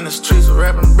platinum in the streets with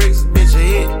rapping bricks, bitch a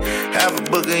hit. Half a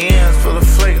book of yams full of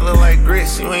flake, look like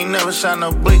grits. You ain't never shot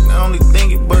no blick, the only thing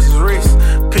you bust is wrist.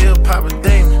 Pill poppin'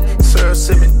 Damon, syrup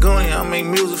sippin' Goonie. I make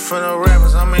music for no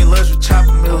rappers, I make luxury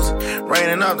chopper music.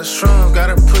 Raining off the shrooms, got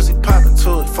her pussy poppin'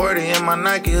 to it. 40 in my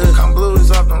Nike hood, come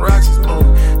blues off them Roxy's move.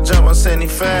 Jump on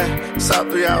 75, South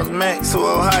 3 hours max. To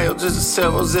Ohio, just a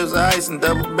several zips of ice and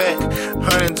double back.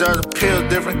 100 jars of pills,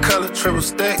 different color, triple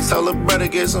stacks. So little brother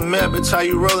get some milk, bitch, how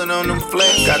you rollin' on them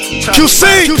flats? Got two choppers.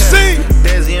 QC!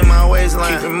 Desi in my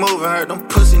waistline, keep it moving, heard them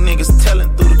pussy niggas tellin'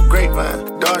 through the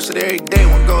grapevine. Dog shit every day,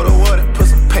 one go to water, put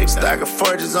some paper. Stack of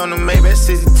forges on the Maybach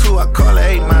 62, I call it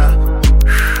 8 Mile.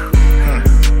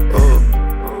 Ooh,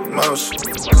 motion.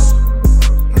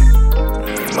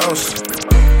 Motion.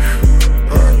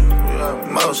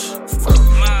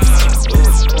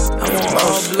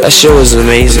 That shit was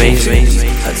amazing.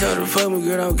 I told her, fuck me,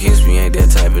 girl, don't kiss me, ain't that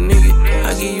type of nigga.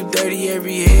 I give you 30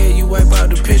 every head, you wipe out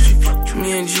the picture.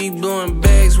 Me and G blowing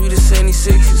bags, we the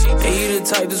 76ers. And you the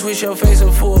type to switch your face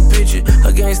up for a picture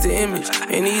against the image.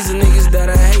 And these are niggas that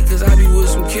I hate, cause I be with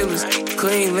some killers.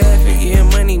 Clean laughing, getting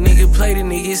money, nigga play the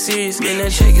nigga serious. And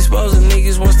that check exposing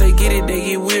niggas, once they get it, they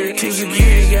get weird. Till you get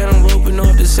it, got them roping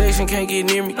off the section, can't get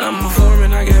near me. I'm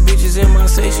performing, I got bitches in my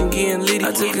section getting litty.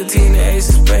 I took a 10 to Ace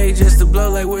of Spades just to blow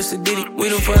like where's the Diddy. We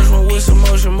the first one with some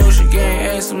motion gang,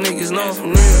 ask some niggas know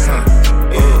from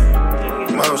real.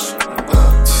 Motion.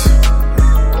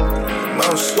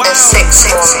 Wow.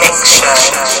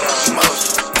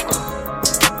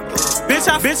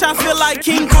 Bitch, I feel like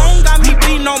King Kong got me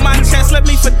beating on my chest. Let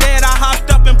me for dead, I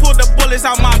hopped up and pulled the bullets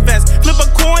out my vest. Flip a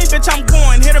coin, bitch, I'm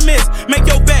going, hit or miss. Make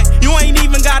your bet, you ain't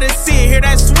even gotta see it. Hear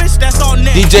that switch, that's all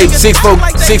net. DJ Niggas 6 folk,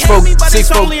 like 6 folk, 6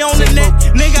 folk. only on the net.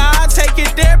 Nigga, I take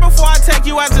it there before I take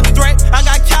you as a threat. I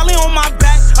got Cali on my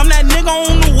back, I'm that nigga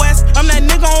on the west. I'm that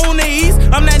nigga on the east,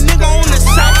 I'm that nigga on the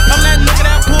south. I'm that nigga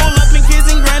that pull up and kids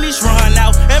and grannies run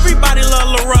out. Everybody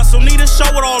love Lil Russell, need a show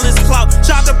with all this clout.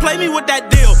 Tried to play me with that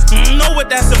deal, know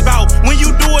what that's about. When you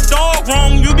do a dog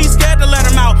wrong, you be scared to let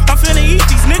him out. I'm finna eat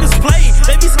these niggas play,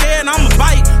 they be scared I'ma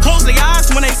bite. Close their eyes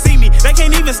when they see me, they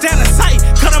can't even stand the sight.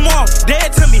 Cut them off,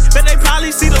 dead to me, but they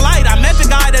probably see the light. I met the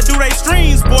guy that do they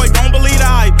streams, boy, don't believe the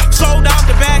hype. Sold out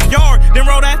the backyard, then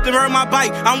rode after her my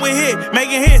bike. I'm with hit,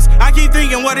 making hits, I keep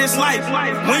thinking what it's like.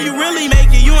 When you really make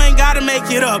it, you ain't gotta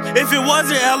make it up. If it was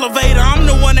an elevator, I'm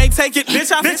the one they take it.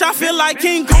 Bitch, I feel like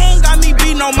King Kong got me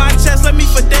beating on my chest. Let me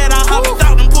for dead, I hopped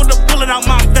out and pulled the bullet out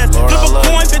my vest. Flip a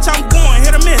coin, bitch, I'm going,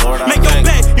 hit or miss. Make your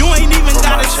bet, you ain't even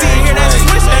gotta see it. Hear that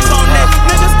switch, that's on that.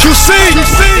 Niggas, you see.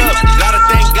 Gotta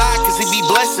thank God cause he be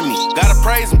blessing me. Gotta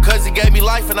praise him cause he gave me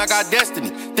life and I got destiny.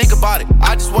 Think about it,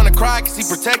 I just wanna cry cause he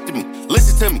protected me.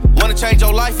 Listen to me, wanna change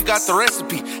your life, he got the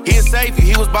recipe. He'll save you,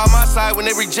 he was by my side when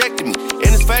they rejected me.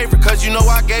 In his favor, cause you know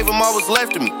I gave him all what's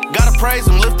left of me. Gotta praise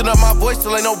him, lifting up my voice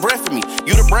till ain't no breath of me.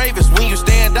 You the bravest when you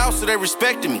stand out, so they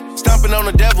respecting me. Stomping on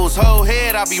the devil's whole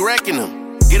head, I be wrecking him.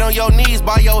 Get on your knees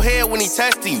by your head when he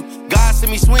testing you. God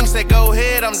send me swings, say go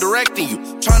ahead, I'm directing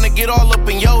you. Trying to get all up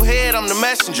in your head, I'm the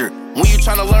messenger. When you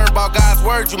trying to learn about God's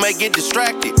words, you may get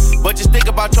distracted. But just think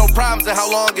about your problems and how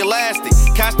long it lasted.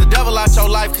 Cast the devil out your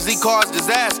life cause he caused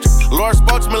disaster. The Lord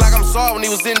spoke to me like I'm Saul when he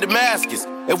was in Damascus.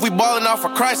 If we ballin' off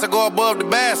of Christ, I go above the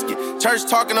basket. Church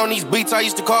talking on these beats, I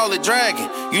used to call it dragging.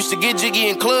 Used to get jiggy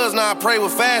in clubs, now I pray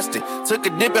with fasting. Took a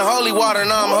dip in holy water,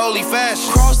 now I'm holy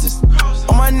fashion. Crosses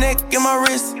on my neck and my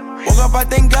wrist. Woke up, I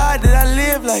thank God that I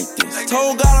live like this.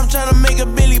 Told God I'm tryna make a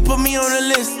Billy, put me on the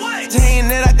list. Saying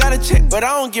that I got a check, but I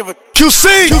don't give a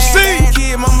QC.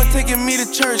 Kid, mama taking me to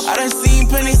church. I done seen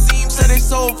plenty, said they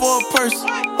sold for a purse.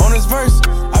 On this verse,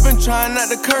 I've been trying not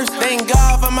to curse. Thank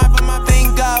God for my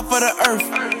thank God for the earth.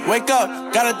 Wake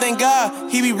up, gotta thank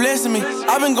God, he be blessing me.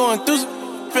 I've been going through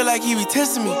feel like he be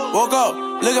testing me. Woke up,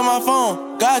 look at my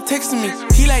phone, God texting me.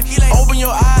 He like, open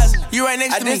your eyes, you right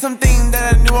next to me. I did some things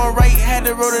that I knew were right, had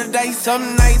to roll the dice.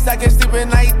 Some nights I can sleep at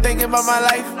night thinking about my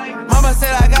life. Mama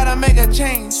said I gotta make a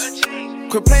change.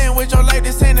 Quit playing with your life,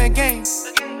 this ain't a game.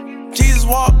 Jesus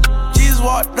walked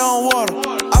on water.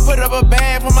 I put up a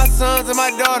bag for my sons and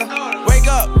my daughter. Wake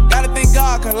up, gotta thank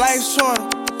God, cause life's shorter.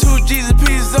 2 Jesus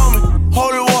pieces on me,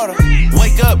 holy water.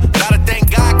 Wake up, gotta thank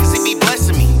God cause he be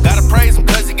blessing me. Gotta praise him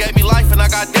cause he gave me life and I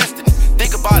got destiny.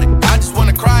 Think about it, I just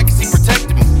wanna cry cause he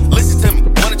protected me. Listen to me,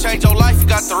 wanna change your life, he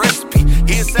got the recipe.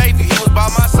 He'll save you, he was by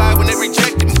my side when they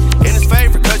rejected me. In his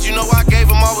favor, cause you know I gave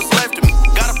him all what's left of me.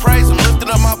 Gotta praise him, lifting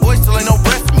up my voice till ain't no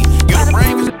breath for me. You the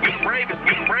bravest.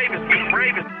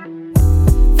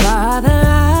 Father,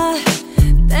 I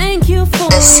thank you for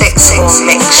the 6-6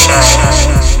 Mix Show.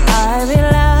 I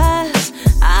realize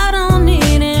I don't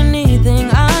need anything,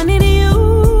 I need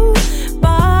you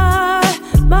by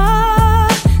my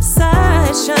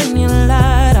side. Shine your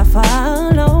light, I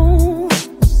follow.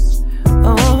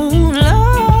 Oh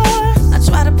Lord, I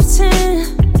try to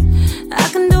pretend I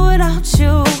can do without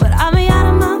you, but I be out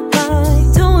of my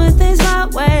mind, doing things my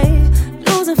way,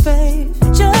 losing faith,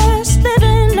 just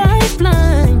living life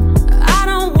blind. I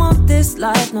don't want this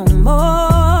life no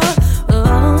more.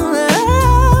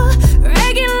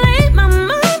 Regulate my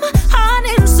mind, my heart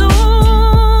and soul.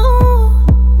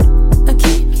 I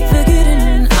keep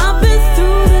forgetting I've been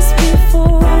through this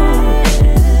before.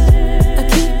 I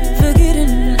keep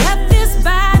forgetting that this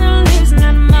battle is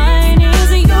not mine,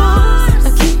 it's yours. I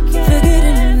keep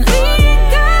forgetting we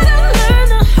gotta learn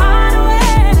the hard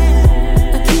way.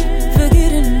 I keep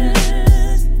forgetting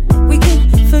we keep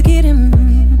forgetting.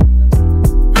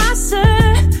 I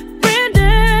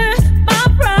surrender my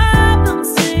problems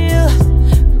to you.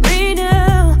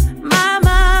 Renew my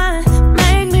mind,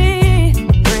 make me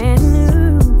brand new.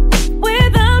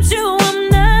 Without you, I'm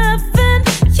nothing.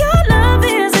 Your love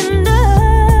is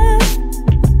enough.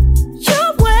 Your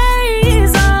way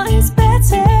is always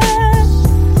better.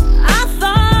 I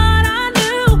thought I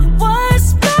knew what's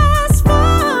best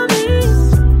for me.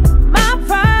 My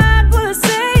pride would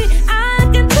say I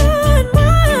can do it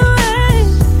my way,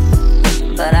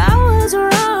 but I was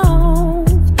wrong.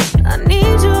 I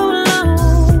need you alone.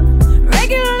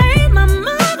 Regulate my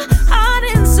mind, heart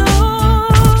and soul.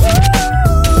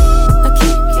 I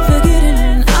keep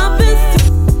forgetting I've been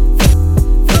through.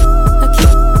 I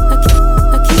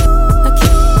keep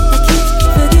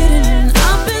forgetting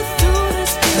I've been through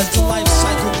this before. As the life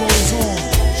cycle goes on,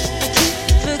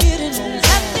 Forgetting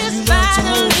that this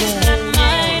battle is not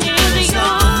mine, it's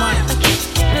yours. I keep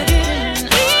forgetting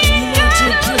we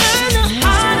gotta learn the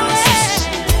hard way.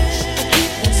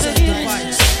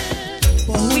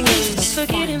 but We who keep is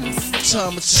forgetting.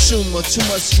 Time it's a shumer, too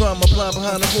much drama, blind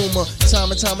behind the rumor.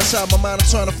 Time and time inside my mind, I'm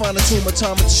trying to find a tumor.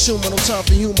 Time it's a shumer, no time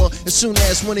for humor. As soon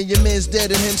as one of your men's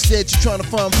dead and him's dead, you trying to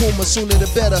find Puma. Sooner the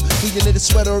better. We in the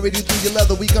sweater already through your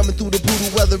leather. We coming through the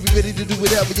brutal weather. We ready to do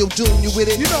whatever. Yo, doom, you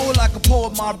with it? You know it like a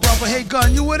poet, my brother. Hey,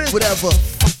 gun, you with it? Whatever.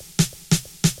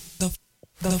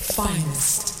 The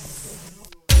finest.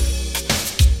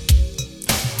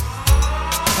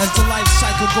 As the life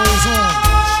cycle goes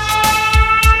on,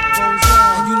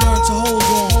 and you learn to hold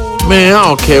on. Man, I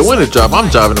don't care when it drop. I'm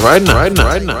driving right now.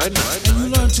 And you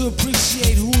learn to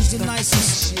appreciate who's the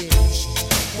nicest.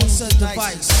 What's a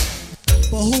device?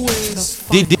 But who is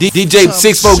DJ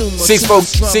 6-4.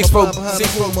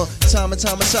 Time and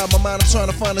time inside my mind, I'm trying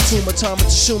to find a tumor. Time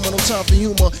it's a shumer, no time for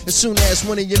humor. As soon as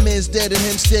one of your men's dead and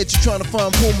him's dead, you trying to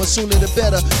find Puma. Sooner the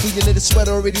better. We in the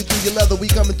sweater already through your leather. We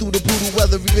coming through the brutal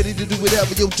weather. We ready to do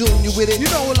whatever. Yo, doom, you with it? You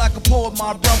know it like a poet,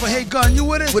 my brother. Hey, gun, you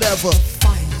with it? Whatever.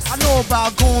 I know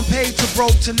about going paid to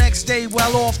broke to next day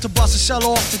well off to bust a shell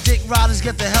off. The dick riders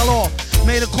get the hell off.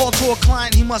 Made a call to a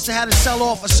client, he must have had to sell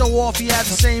off. A show off, he had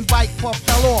the same bike, puff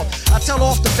fell off. I tell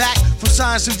off the back from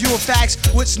science and view of facts.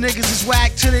 Which niggas is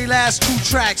whack to they last 2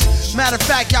 tracks. Matter of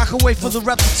fact, y'all can wait for the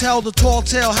rep to tell the tall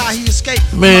tale how he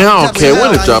escaped. Man, I don't care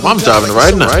when it drop. I'm driving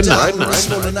right now.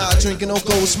 Rolling out, drinking no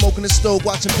gold, smoking the stove,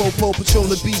 watching Popo patrol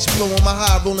the beach, blowing my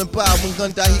high, rolling by. When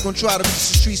gun die, he gon' try to reach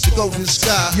the streets to go to the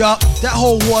sky. Yup, that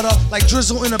whole war water like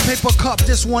drizzle in a paper cup.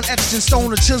 This one etched in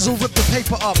stone, a chisel, rip the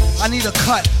paper up. I need a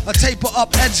cut, a taper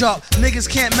up, edge up. Niggas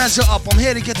can't measure up. I'm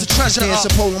here to get the treasure Can't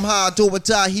up. suppose him high, do or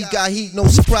die. He got heat, no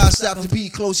surprise. Stop the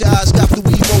beat, close your eyes, stop the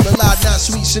weed, roll a lot. Not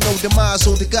sweet, so no demise.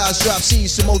 So the guys drop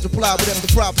seeds to multiply whatever the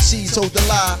prophecies hold the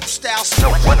lie. Style still.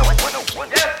 You blow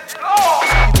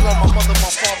my mother, my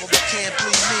father, but can't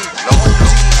please me. No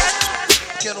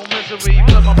ghetto misery. You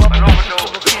blow my mother,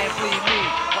 but can't please me.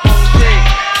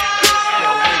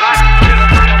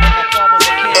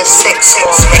 The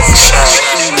 6-4 Mix Show.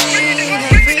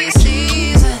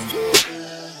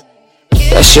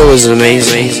 That shit was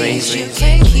amazing. You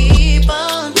can't keep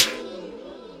on.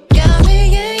 Got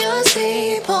me in your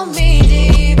sleep, pull me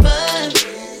deeper.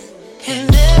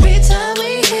 And every time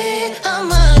we hit,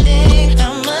 I'm addicted.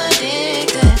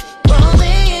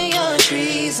 Rolling in your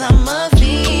trees, I'm a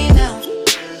fiend now.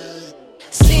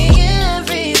 Seeing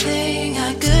everything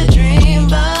I could dream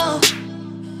about.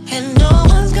 And no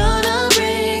one's gonna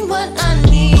bring what I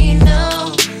need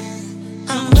now.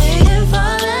 I'm waiting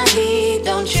for that heat,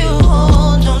 don't you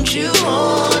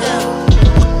hold out.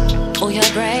 Oh, you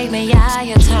break me, yeah,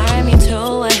 you turn me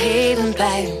to a heathen,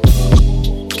 babe.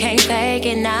 Can't fake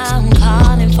it now, I'm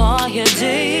calling for you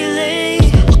daily.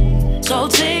 So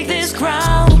take this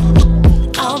crown,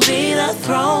 I'll be the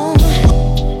throne.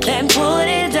 Then put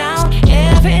it down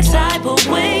every type of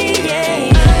way,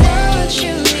 yeah. I know what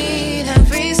you need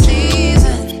every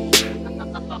season.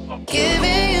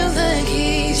 Giving you the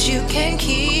keys, you can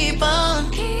keep on.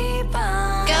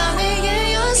 Got me in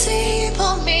your seat,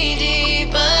 pull me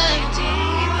deeper.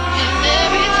 And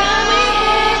every time we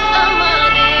hit, I'm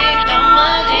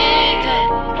addicted.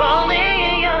 Rolling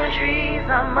in your trees,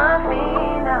 I'm a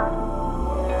fiend now.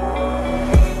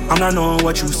 I'm not knowing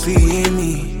what you see in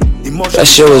me. That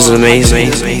shit was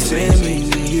amazing.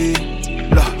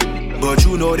 But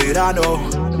you know that I know.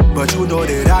 But you know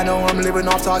that I know I'm living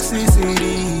off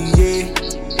toxicity, yeah.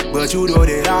 But you know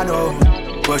that I know.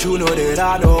 But you know that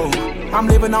I know I'm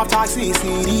living off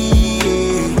toxicity,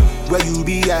 yeah. Where you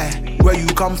be at? Where you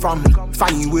come from?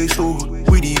 Find ways to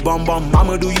with the bum bum.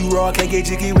 I'ma do you raw, can't get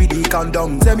jiggy with the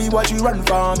condom. Tell me what you run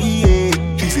from me, yeah.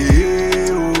 She say,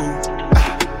 hey, oh.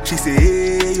 She say,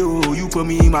 hey, yo, you put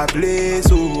me in my place,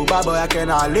 oh. Baba, I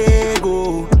cannot let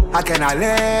go. I cannot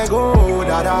let go,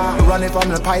 dada. Running from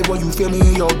the pipe when you feel me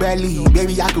in your belly.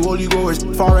 Baby, I can only go as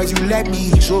far as you let me.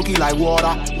 Choky like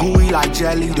water, gooey like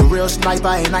jelly. The real sniper,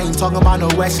 and I ain't talking about no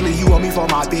Wesley. You want me for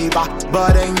my paper,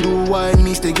 but ain't do what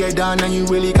needs to get done, and you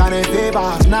really kinda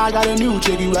favor. Now I got a new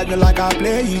chick, you acting like I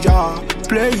play you job.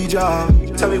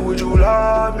 Tell me, would you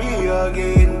love me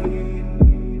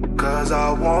again? Cause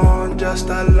I want just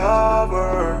a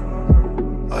lover.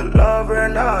 A lover,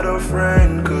 not a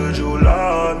friend. Could you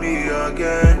love me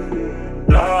again?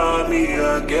 Love me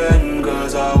again.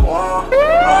 Cause I want a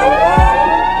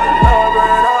lover,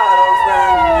 not a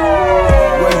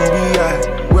friend. Where you be at?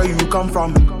 Where you come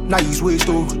from? Nice ways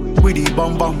to with the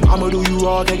bum bum. I'ma do you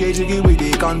all, can't get jiggy with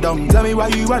the condom. Tell me why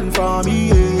you run from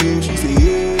me, yeah. She say,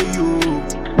 hey, yo.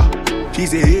 She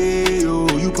say, hey, yo.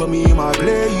 You put me in my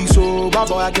place, so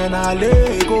Baba, I cannot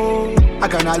let go. I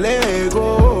cannot let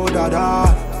go, dada.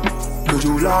 Could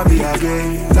you love me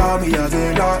again? Love me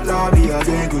again, love me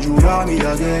again. Could you love me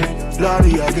again? Love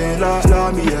me again,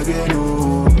 love me again,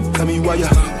 oh. Tell me where you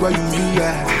be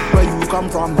at? Where you come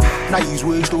from? Nice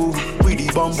ways to with the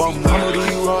bum bum. I'ma do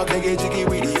you rock, can't get jiggy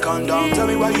with the condom. Tell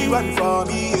me why you run from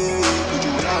me, yeah. Could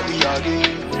you love me again?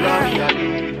 Love me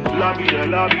again. Love me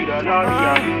again, love me again.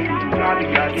 Love me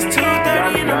again. It's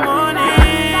 2:30 in the morning.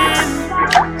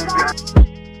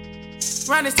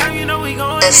 Around this time, you know we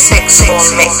going. The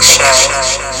 6-4 Mix Show.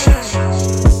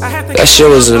 That shit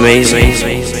was amazing.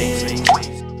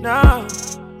 No,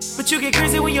 but you get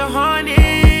crazy when you're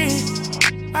horny.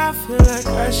 I feel like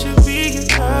I should be your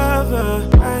lover.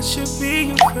 I should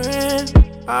be your friend.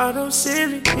 All those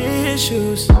silly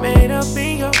issues made up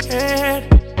in your head.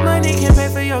 Money can pay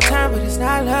for your time, but it's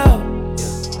not love.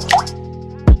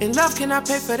 And love cannot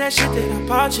pay for that shit that I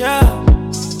bought you.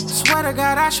 Swear to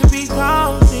God, I should be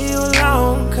gone, leave you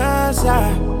alone. Cause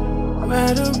I'd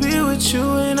rather be with you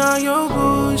and all your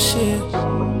bullshit.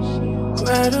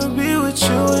 Rather be with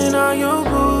you and all your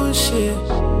bullshit.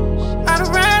 I'd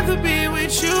rather be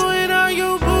with you and all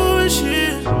your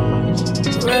bullshit.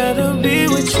 Rather be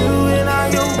with you and all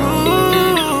your bullshit.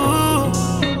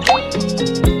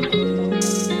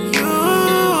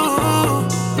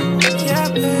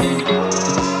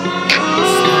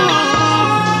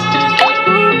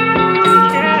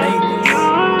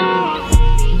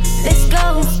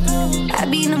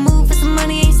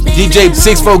 DJ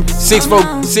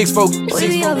 6-4. We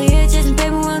be over here chasing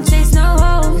paper, we don't chase no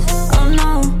hoes. Oh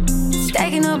no,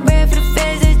 stacking up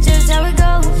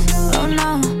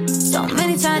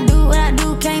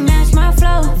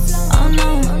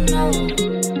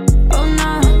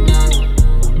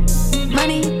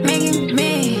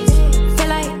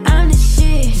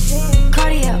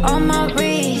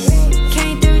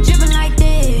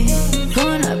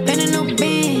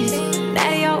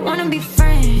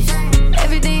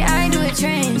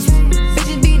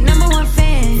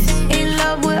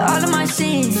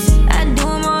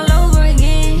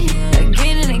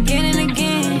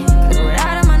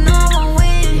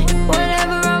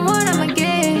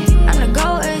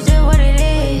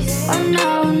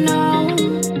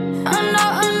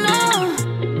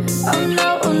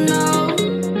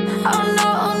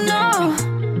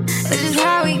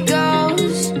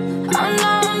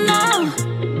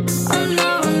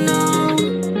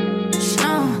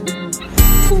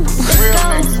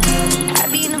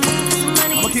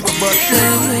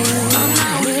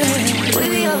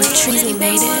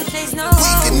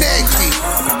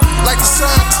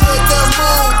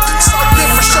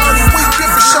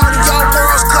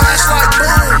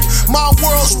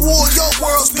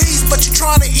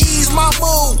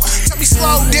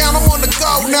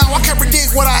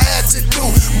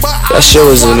That shit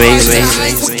was amazing.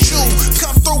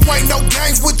 Come through, ain't no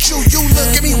games with you. You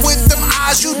look at me with them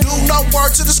eyes, you do no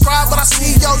word to describe, but I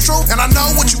see your truth. And I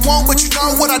know what you want, but you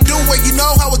know what I do. And you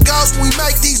know how it goes when we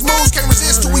make these moves. Can't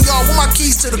resist who we are. With my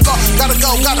keys to the car. Gotta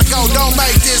go. Don't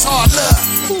make this hard. Look.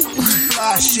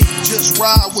 Fly shit, just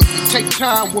ride with me. Take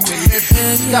time with me. Live in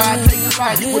the sky, take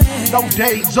flight with me. No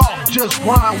days off, just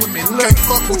grind with me. Look. Can't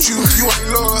fuck with you if you ain't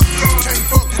love. Can't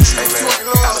fuck with you if you ain't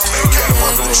love. Can't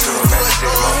fuck with you if you ain't love.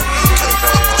 Can't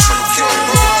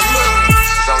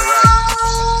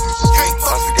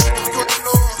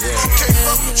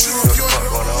fuck with you if you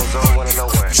ain't love.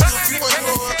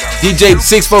 DJ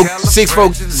 6 folk. The 6 Mix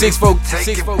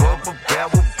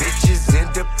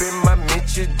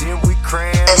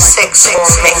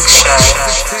Show.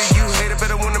 You hate it,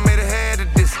 better wanna make a head of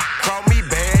this. Call me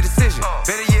bad decision.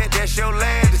 Better yet, that's your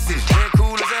land decision. Ain't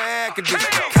cool as a hacker this.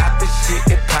 Copy shit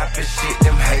and poppin' shit.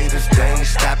 Them haters, they ain't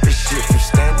stopping shit from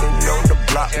standing on the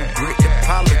block and grit the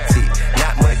politics.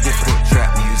 Not much different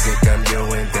trap music. I'm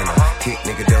your inventor. Kick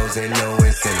nigga doors and no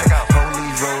incentive.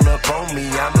 Police roll up on me.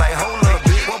 I'm like, hold up,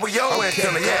 bitch. What were your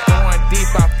antenna? Yeah. Throwing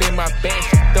deep off in my bench.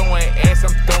 Throwing ass,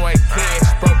 I'm throwing cash.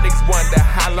 Broke niggas wonder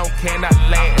how long can I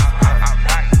last.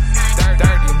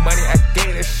 Dirty money, I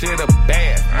gave that shit a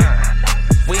bath.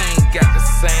 We ain't got the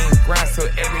same grind, so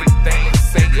everything they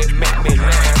say it make me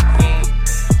laugh.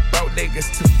 Broke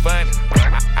niggas too funny.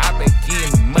 I been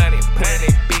getting money,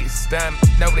 plenty bitch stomach.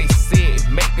 Know they said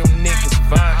make them niggas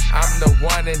fun. I'm the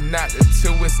one and not the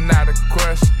two, it's not a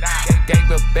crush.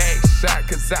 Gave a back shot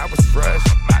cause I was rushed.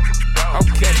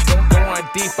 Okay, going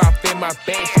deep off in my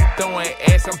bag. She throwing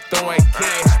ass, I'm throwing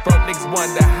cash. Broke niggas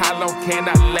wonder how long can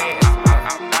I last.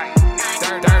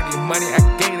 Dirty money, I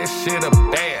gave that shit a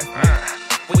bath.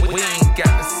 We ain't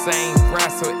got the same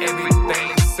grind, so everything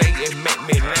they say it make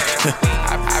me laugh.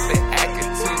 I been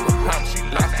acting too hump, she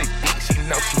lost it deep, she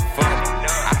know she funny.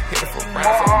 I hit her for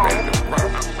rounds, I'm ready to run.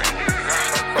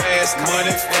 Fast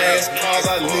money, fast cars,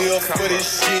 I live for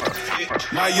this shit.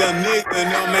 My young nigga,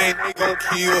 no man, they gon'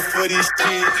 kill for this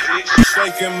shit.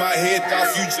 Shaking my head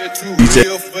off, you just too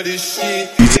real for this shit.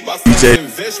 My first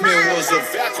investment was a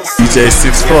vacuum. DJ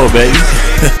 6'4", baby.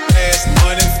 Fast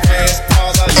money, fast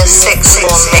cars, I live for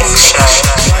this shit.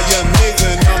 My young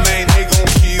nigga, no man, they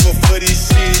gon' kill for this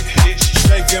shit.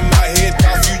 Shaking my head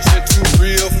off, you just too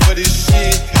real for this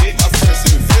shit. My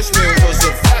first investment was a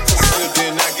vacuum, so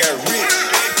then I got rich.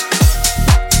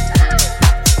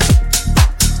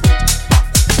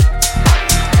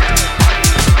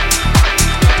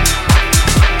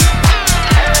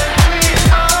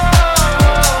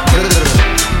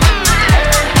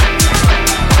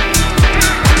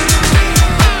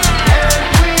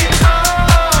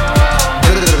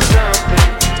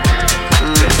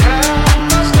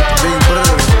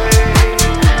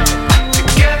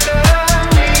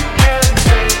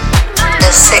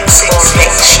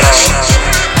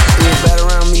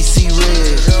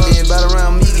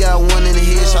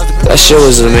 That shit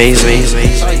was amazing.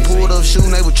 Like pulled up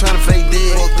shooting, they were trying to fake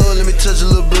dead. Thug, let me touch a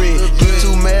little bread. Get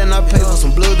too mad and I pay for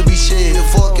some blood to be shed.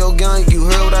 Fuck your gang, you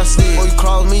heard what I said. Or you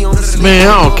cross me on the street. Man,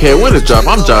 I don't care when to drop.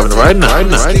 I'm driving right now.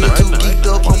 Too geeked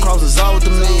up, I'm crossing Zaw with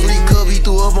the man. Free cup, he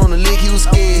threw up on the lick, he was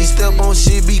scared. He step on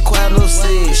shit, be quiet, no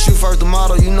said. Shoot first the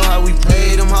model, you know how we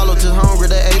play. Them hollow to hungry,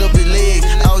 they ate up his leg.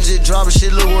 I was just dropping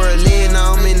shit, little word lead.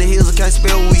 Now I'm in the hills, I can't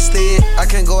spell where we stay. I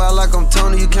can't go out like I'm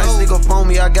Tony, you can't sneak up on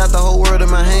me. I got the whole world in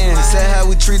my hand. Sad how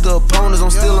we treat the opponents,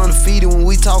 I'm still undefeated when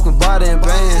we talking body and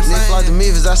bands. Niggas like the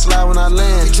Memphis, I slide when I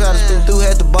land. You try to spin through,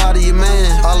 had to body your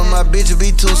man. All of my bitches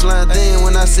be too slant thin.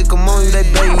 When I sick them on you, they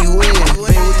bang you in.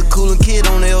 Been with the coolin' kid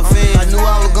on the LFN. I knew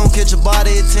I was gon' catch a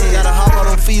body at 10. Gotta hop out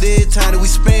on feet every time that we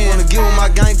spin. Wanna get with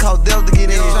my gang called Death to get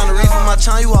in. Tryna reach for my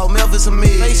chain, you out Memphis and me.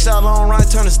 Face shot on right,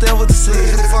 turn the step with the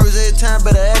six. First every time,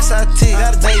 better XIT.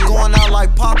 Got a day going out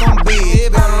like Pop on big.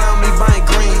 Everybody around me buying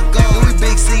green. We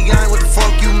big C gang, what the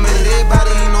fuck you mean? Everybody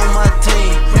ain't on my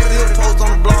team. Still post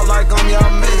on the blog like I'm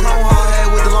y'all man. Home hard hat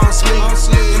with the long sleeve.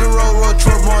 In the road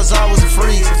truck, Mars, I was a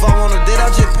freeze. If I want a date, I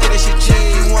just pay that shit cheap.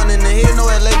 You one in the head, no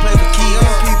LA paper key.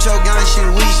 Peep your gang, shit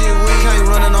weak. Can't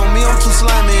running on me, I'm too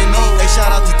slimy and neat. Hey,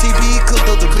 shout out to TPE, cooked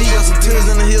up the beat. Some tears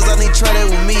in the hills, I need to try that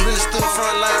with me. Really stood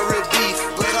front line, real beef.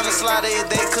 Look on the slide every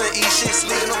day, couldn't eat shit.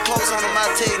 Sleeping no clothes on my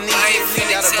technique. I ain't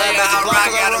finna tell you how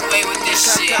I got away with this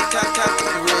shit.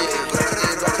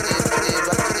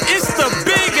 It's the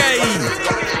Big A.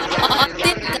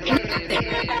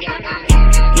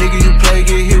 Nigga, you play,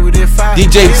 get hit with that fire.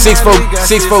 DJ 6 folk. Nigga,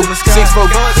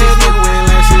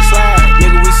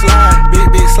 we slide,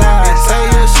 big slide. Say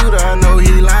he a shooter, I know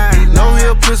he lying. Know he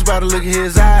a pussy, by the look at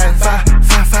his eyes. Five.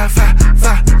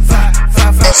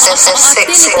 This is a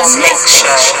 6 Mix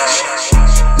Show.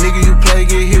 Nigga, you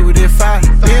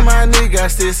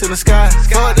sits in the sky.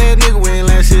 Fuck that nigga, we ain't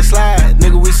let shit slide.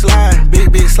 Nigga, we slide,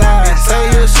 big slide. Say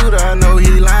he a shooter, I know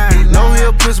he lying. Know he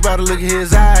a pussy, by the look at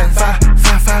his eyes.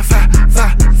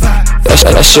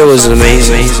 That shit was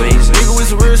amazing. Nigga, we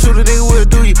some real shooter, nigga, we'll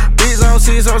do you. Bitch on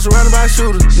six, I'm surrounded by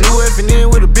shooters. New F&N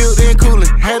with a built-in cooler.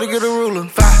 Had to get a ruler.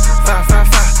 5.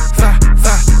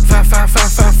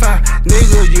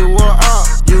 Nigga, you are up,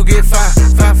 you get 5.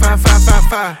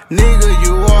 Nigga,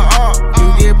 you are up,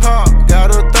 you get popped.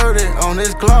 Got a 30 on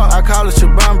this clock. I call it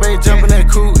Bombay, jumping that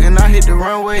coupe, and I hit the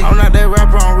runway. I'm not that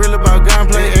rapper, I'm real about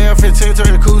gunplay. AR-15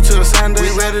 turn the coupe to a Sunday.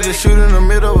 We ready to shoot in the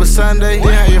middle of a Sunday.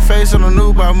 We have your face on the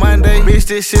news by Monday. Bitch,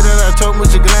 this shit that I told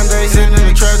Mr. Glende. Sitting in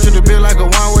the trap to the bill like a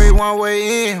one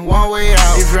way in, one way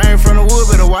out. If you ain't from the wood,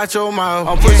 better watch your mouth.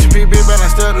 I'm pushing people, but I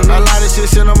stutter. A lot of shit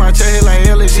sitting on my chest like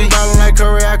LSG. Ballin' like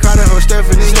Curry, I caught it on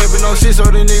Stephanie. Stepping no shit, so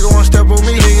the nigga won't step on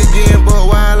me. Nigga getting butt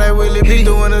wild like Willie B.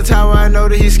 Doing the tower, I know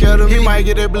that he scared of me. He might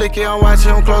get that blicky, I'm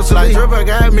watching him closely. Like Drip, I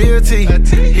got me a T.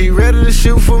 He ready to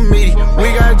shoot for me.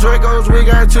 We got Dracos, we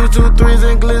got 223s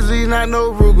and Glizzy, not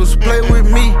no Rugers. Play with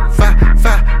me, 5.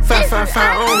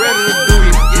 I'm ready to do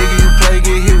it. Nigga, you play,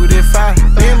 get hit with that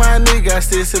 5. Me and my nigga got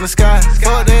sticks in the sky.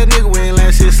 Fuck that nigga, we ain't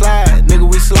let shit slide. Nigga,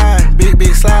 we slide,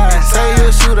 big slide. Say he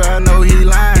a shooter, I know he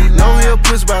lying. Know he a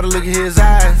pussy, by the look at his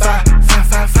eyes. 5.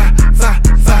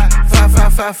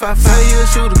 Say he a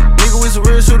shooter. Nigga, we some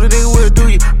real shooter, nigga, we'll do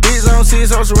you. Bitch on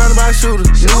six, I'm surrounded by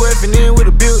shooters. New F&N with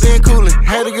a built-in cooler.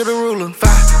 Had to get a ruler. 5.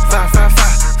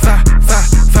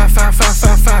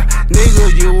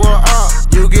 Nigga, you are up,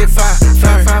 you get 5.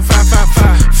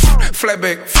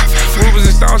 Flatback, rubies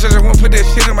and stones, I just won't put that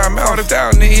shit in my mouth.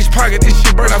 100,000 in each pocket, this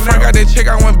shit burn. I first got that check,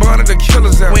 I went bonded the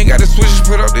killers out. We ain't got the switches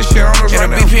put up, this shit on us right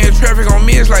now. And the BP in traffic on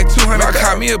me is like 200. I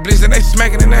caught me a blitz and they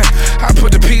smacking in there. I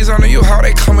put the peas on the U-Haul,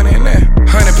 they coming in there.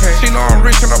 100 pay, she know I'm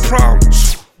rich and no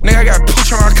problems. Nigga, I got pooch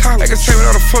on my collar. They can say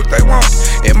whatever the fuck they want.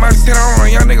 It might sit on a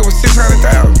young nigga with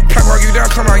 600,000. Plug walk you down,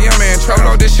 come out young man. Try to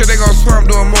know this shit, they gon' swear I'm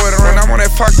doing more than run. I'm on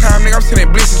that fuck time, nigga. I'm sitting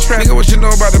blitz and trap. Nigga, what you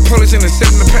know about the police and the set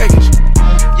in the package?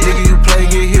 Nigga, you play,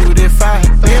 get hit with that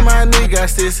 5. Me and my nigga got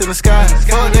sticks in the sky.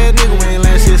 Fuck that nigga, we ain't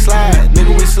let shit slide.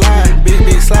 Nigga, we slide, big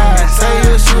slide. Say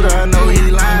he a shooter, I know he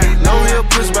lying. Know he a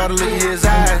pussy, by the look at his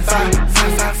eyes. 5.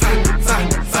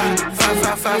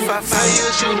 Say he a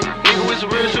shooter. Nigga, we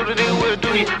some real shooter, nigga, we'll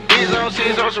do you. Bitch on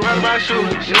six, I'm surrounded by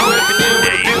shooters. New F&N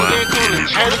with a built-in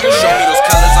cooler. Show me those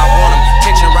colors, I want them.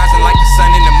 Tension rising like the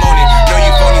sun in the morning. Know you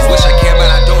phonies wish I care, but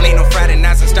I don't. Ain't no Friday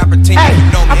nights and stop pretending you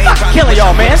know me. I'm fucking killing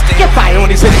y'all, man. Get by on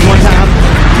these hits one time.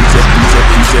 DJ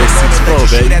 6-4,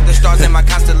 baby. Shoot at the stars in my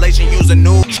constellation, use a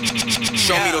new.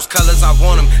 Show me those colors, I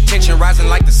want them. Tension rising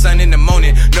like the sun in the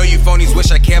morning. Know you phonies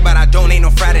wish I care, but I don't. Ain't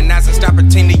no Friday nights and stop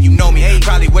pretending you know me.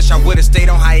 Probably wish I would've stayed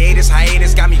on hiatus.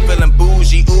 Hiatus got me feeling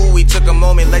bougie. Ooh, we took a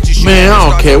moment, let you shoot. Man, I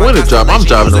don't care when it drop. I'm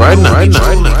dropping right now.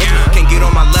 Can get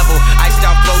on my level. Iced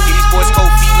out flow, get these boys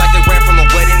cold feet like they ran from a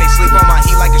wedding. They sleep on my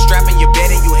heat like a strap in your bed,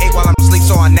 and you hate while I'm asleep,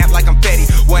 so I nap like I'm petty.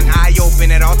 One eye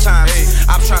open at all times.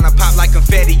 I'm trying to pop like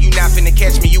confetti. You not finna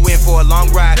catch me, you in for a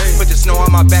long ride. Put the snow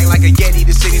on my back like a Yeti.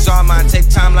 The city's all mine, take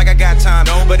time like I got time.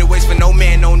 But it waits for no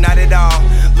man, no, not at all.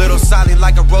 Little solid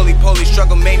like a roly-poly.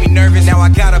 Struggle made me nervous, now I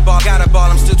got a ball.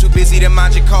 I'm still too busy to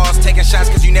mind your calls. Taking shots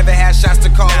cause you never had shots to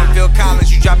call. I'm Phil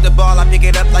Collins, you drop the ball, I pick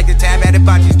it up like the tab at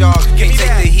Hibachi's dog. Can't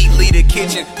take the heat, leave the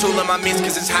kitchen. Tool in my midst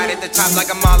cause it's hot at the top like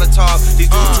a Molotov. These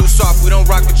dudes too soft, we don't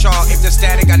rock with y'all. If they're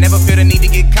static, I never feel the need to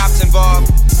get cops involved.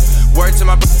 Word to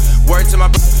my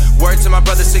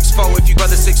brother 6'4". If you brother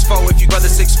 6'4", if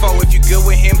you good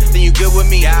with him, then you good with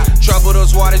me. Trouble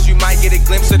those waters, you might get a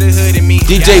glimpse of the hood in me.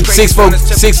 DJ 6'4". I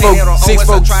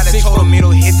try to told him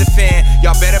it'll hit the fan.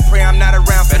 Y'all better pray I'm not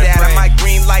around for that. I might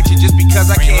green light you just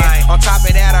because I can. On top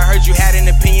of that, I heard you had an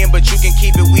opinion, but you can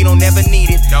keep it. We don't never need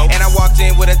it. And I walked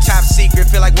in with a top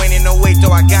secret. Feel like Wayne in no wait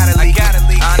though. I gotta leak.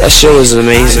 That shit was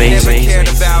amazing. I never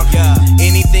cared about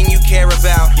anything you care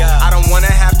about. I don't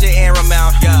wanna have to air them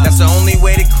out. That's the only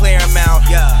way to clear them out.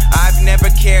 I've never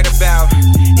cared about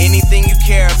anything you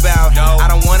care about. I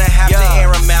don't wanna have to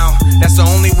air them out. That's the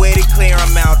only way to clear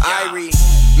them out.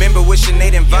 Remember wishing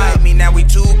they'd invite me. Now we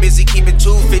too busy keeping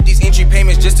 250s entry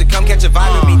payments just to come catch a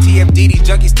vibe with me. TFD, these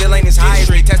junkies still ain't as high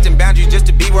as me. Testing boundaries just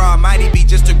to be where Almighty be.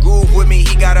 Just to groove with me,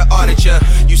 he gotta audit ya.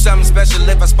 You something special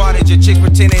if I spotted ya. Chicks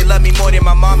pretend they love me more than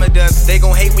my mama does. They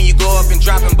gon' hate when you go up and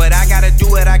drop 'em, but I gotta do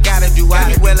what I gotta do. I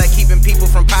do well at keeping people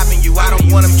from popping you. I don't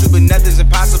want them to, but nothing's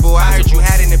impossible. I heard you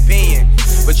had an opinion,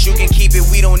 but you can keep it,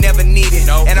 we don't never need it.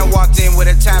 And I walked in with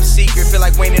a top secret. Feel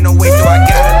like Wayne in no wait though, I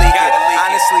gotta leak it.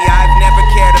 Honestly, I've never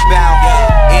cared about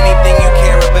anything you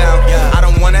care about. I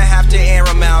don't wanna have to air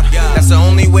them out. That's the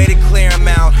only way to clear them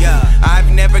out.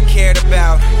 I've never cared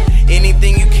about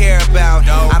anything you care about.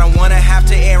 I don't wanna have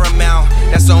to air them out.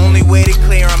 That's the only way to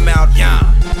clear them out. Yeah.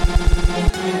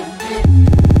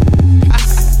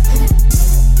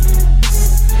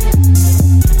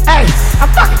 Hey, I'm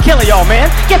fucking killing y'all, man.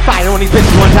 Get fired on these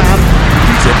bitches one time.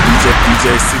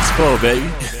 DJ 6-4, baby.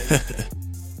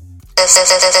 The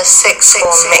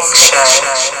 6-4 Mix Show.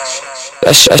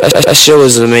 That shit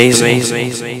was amazing.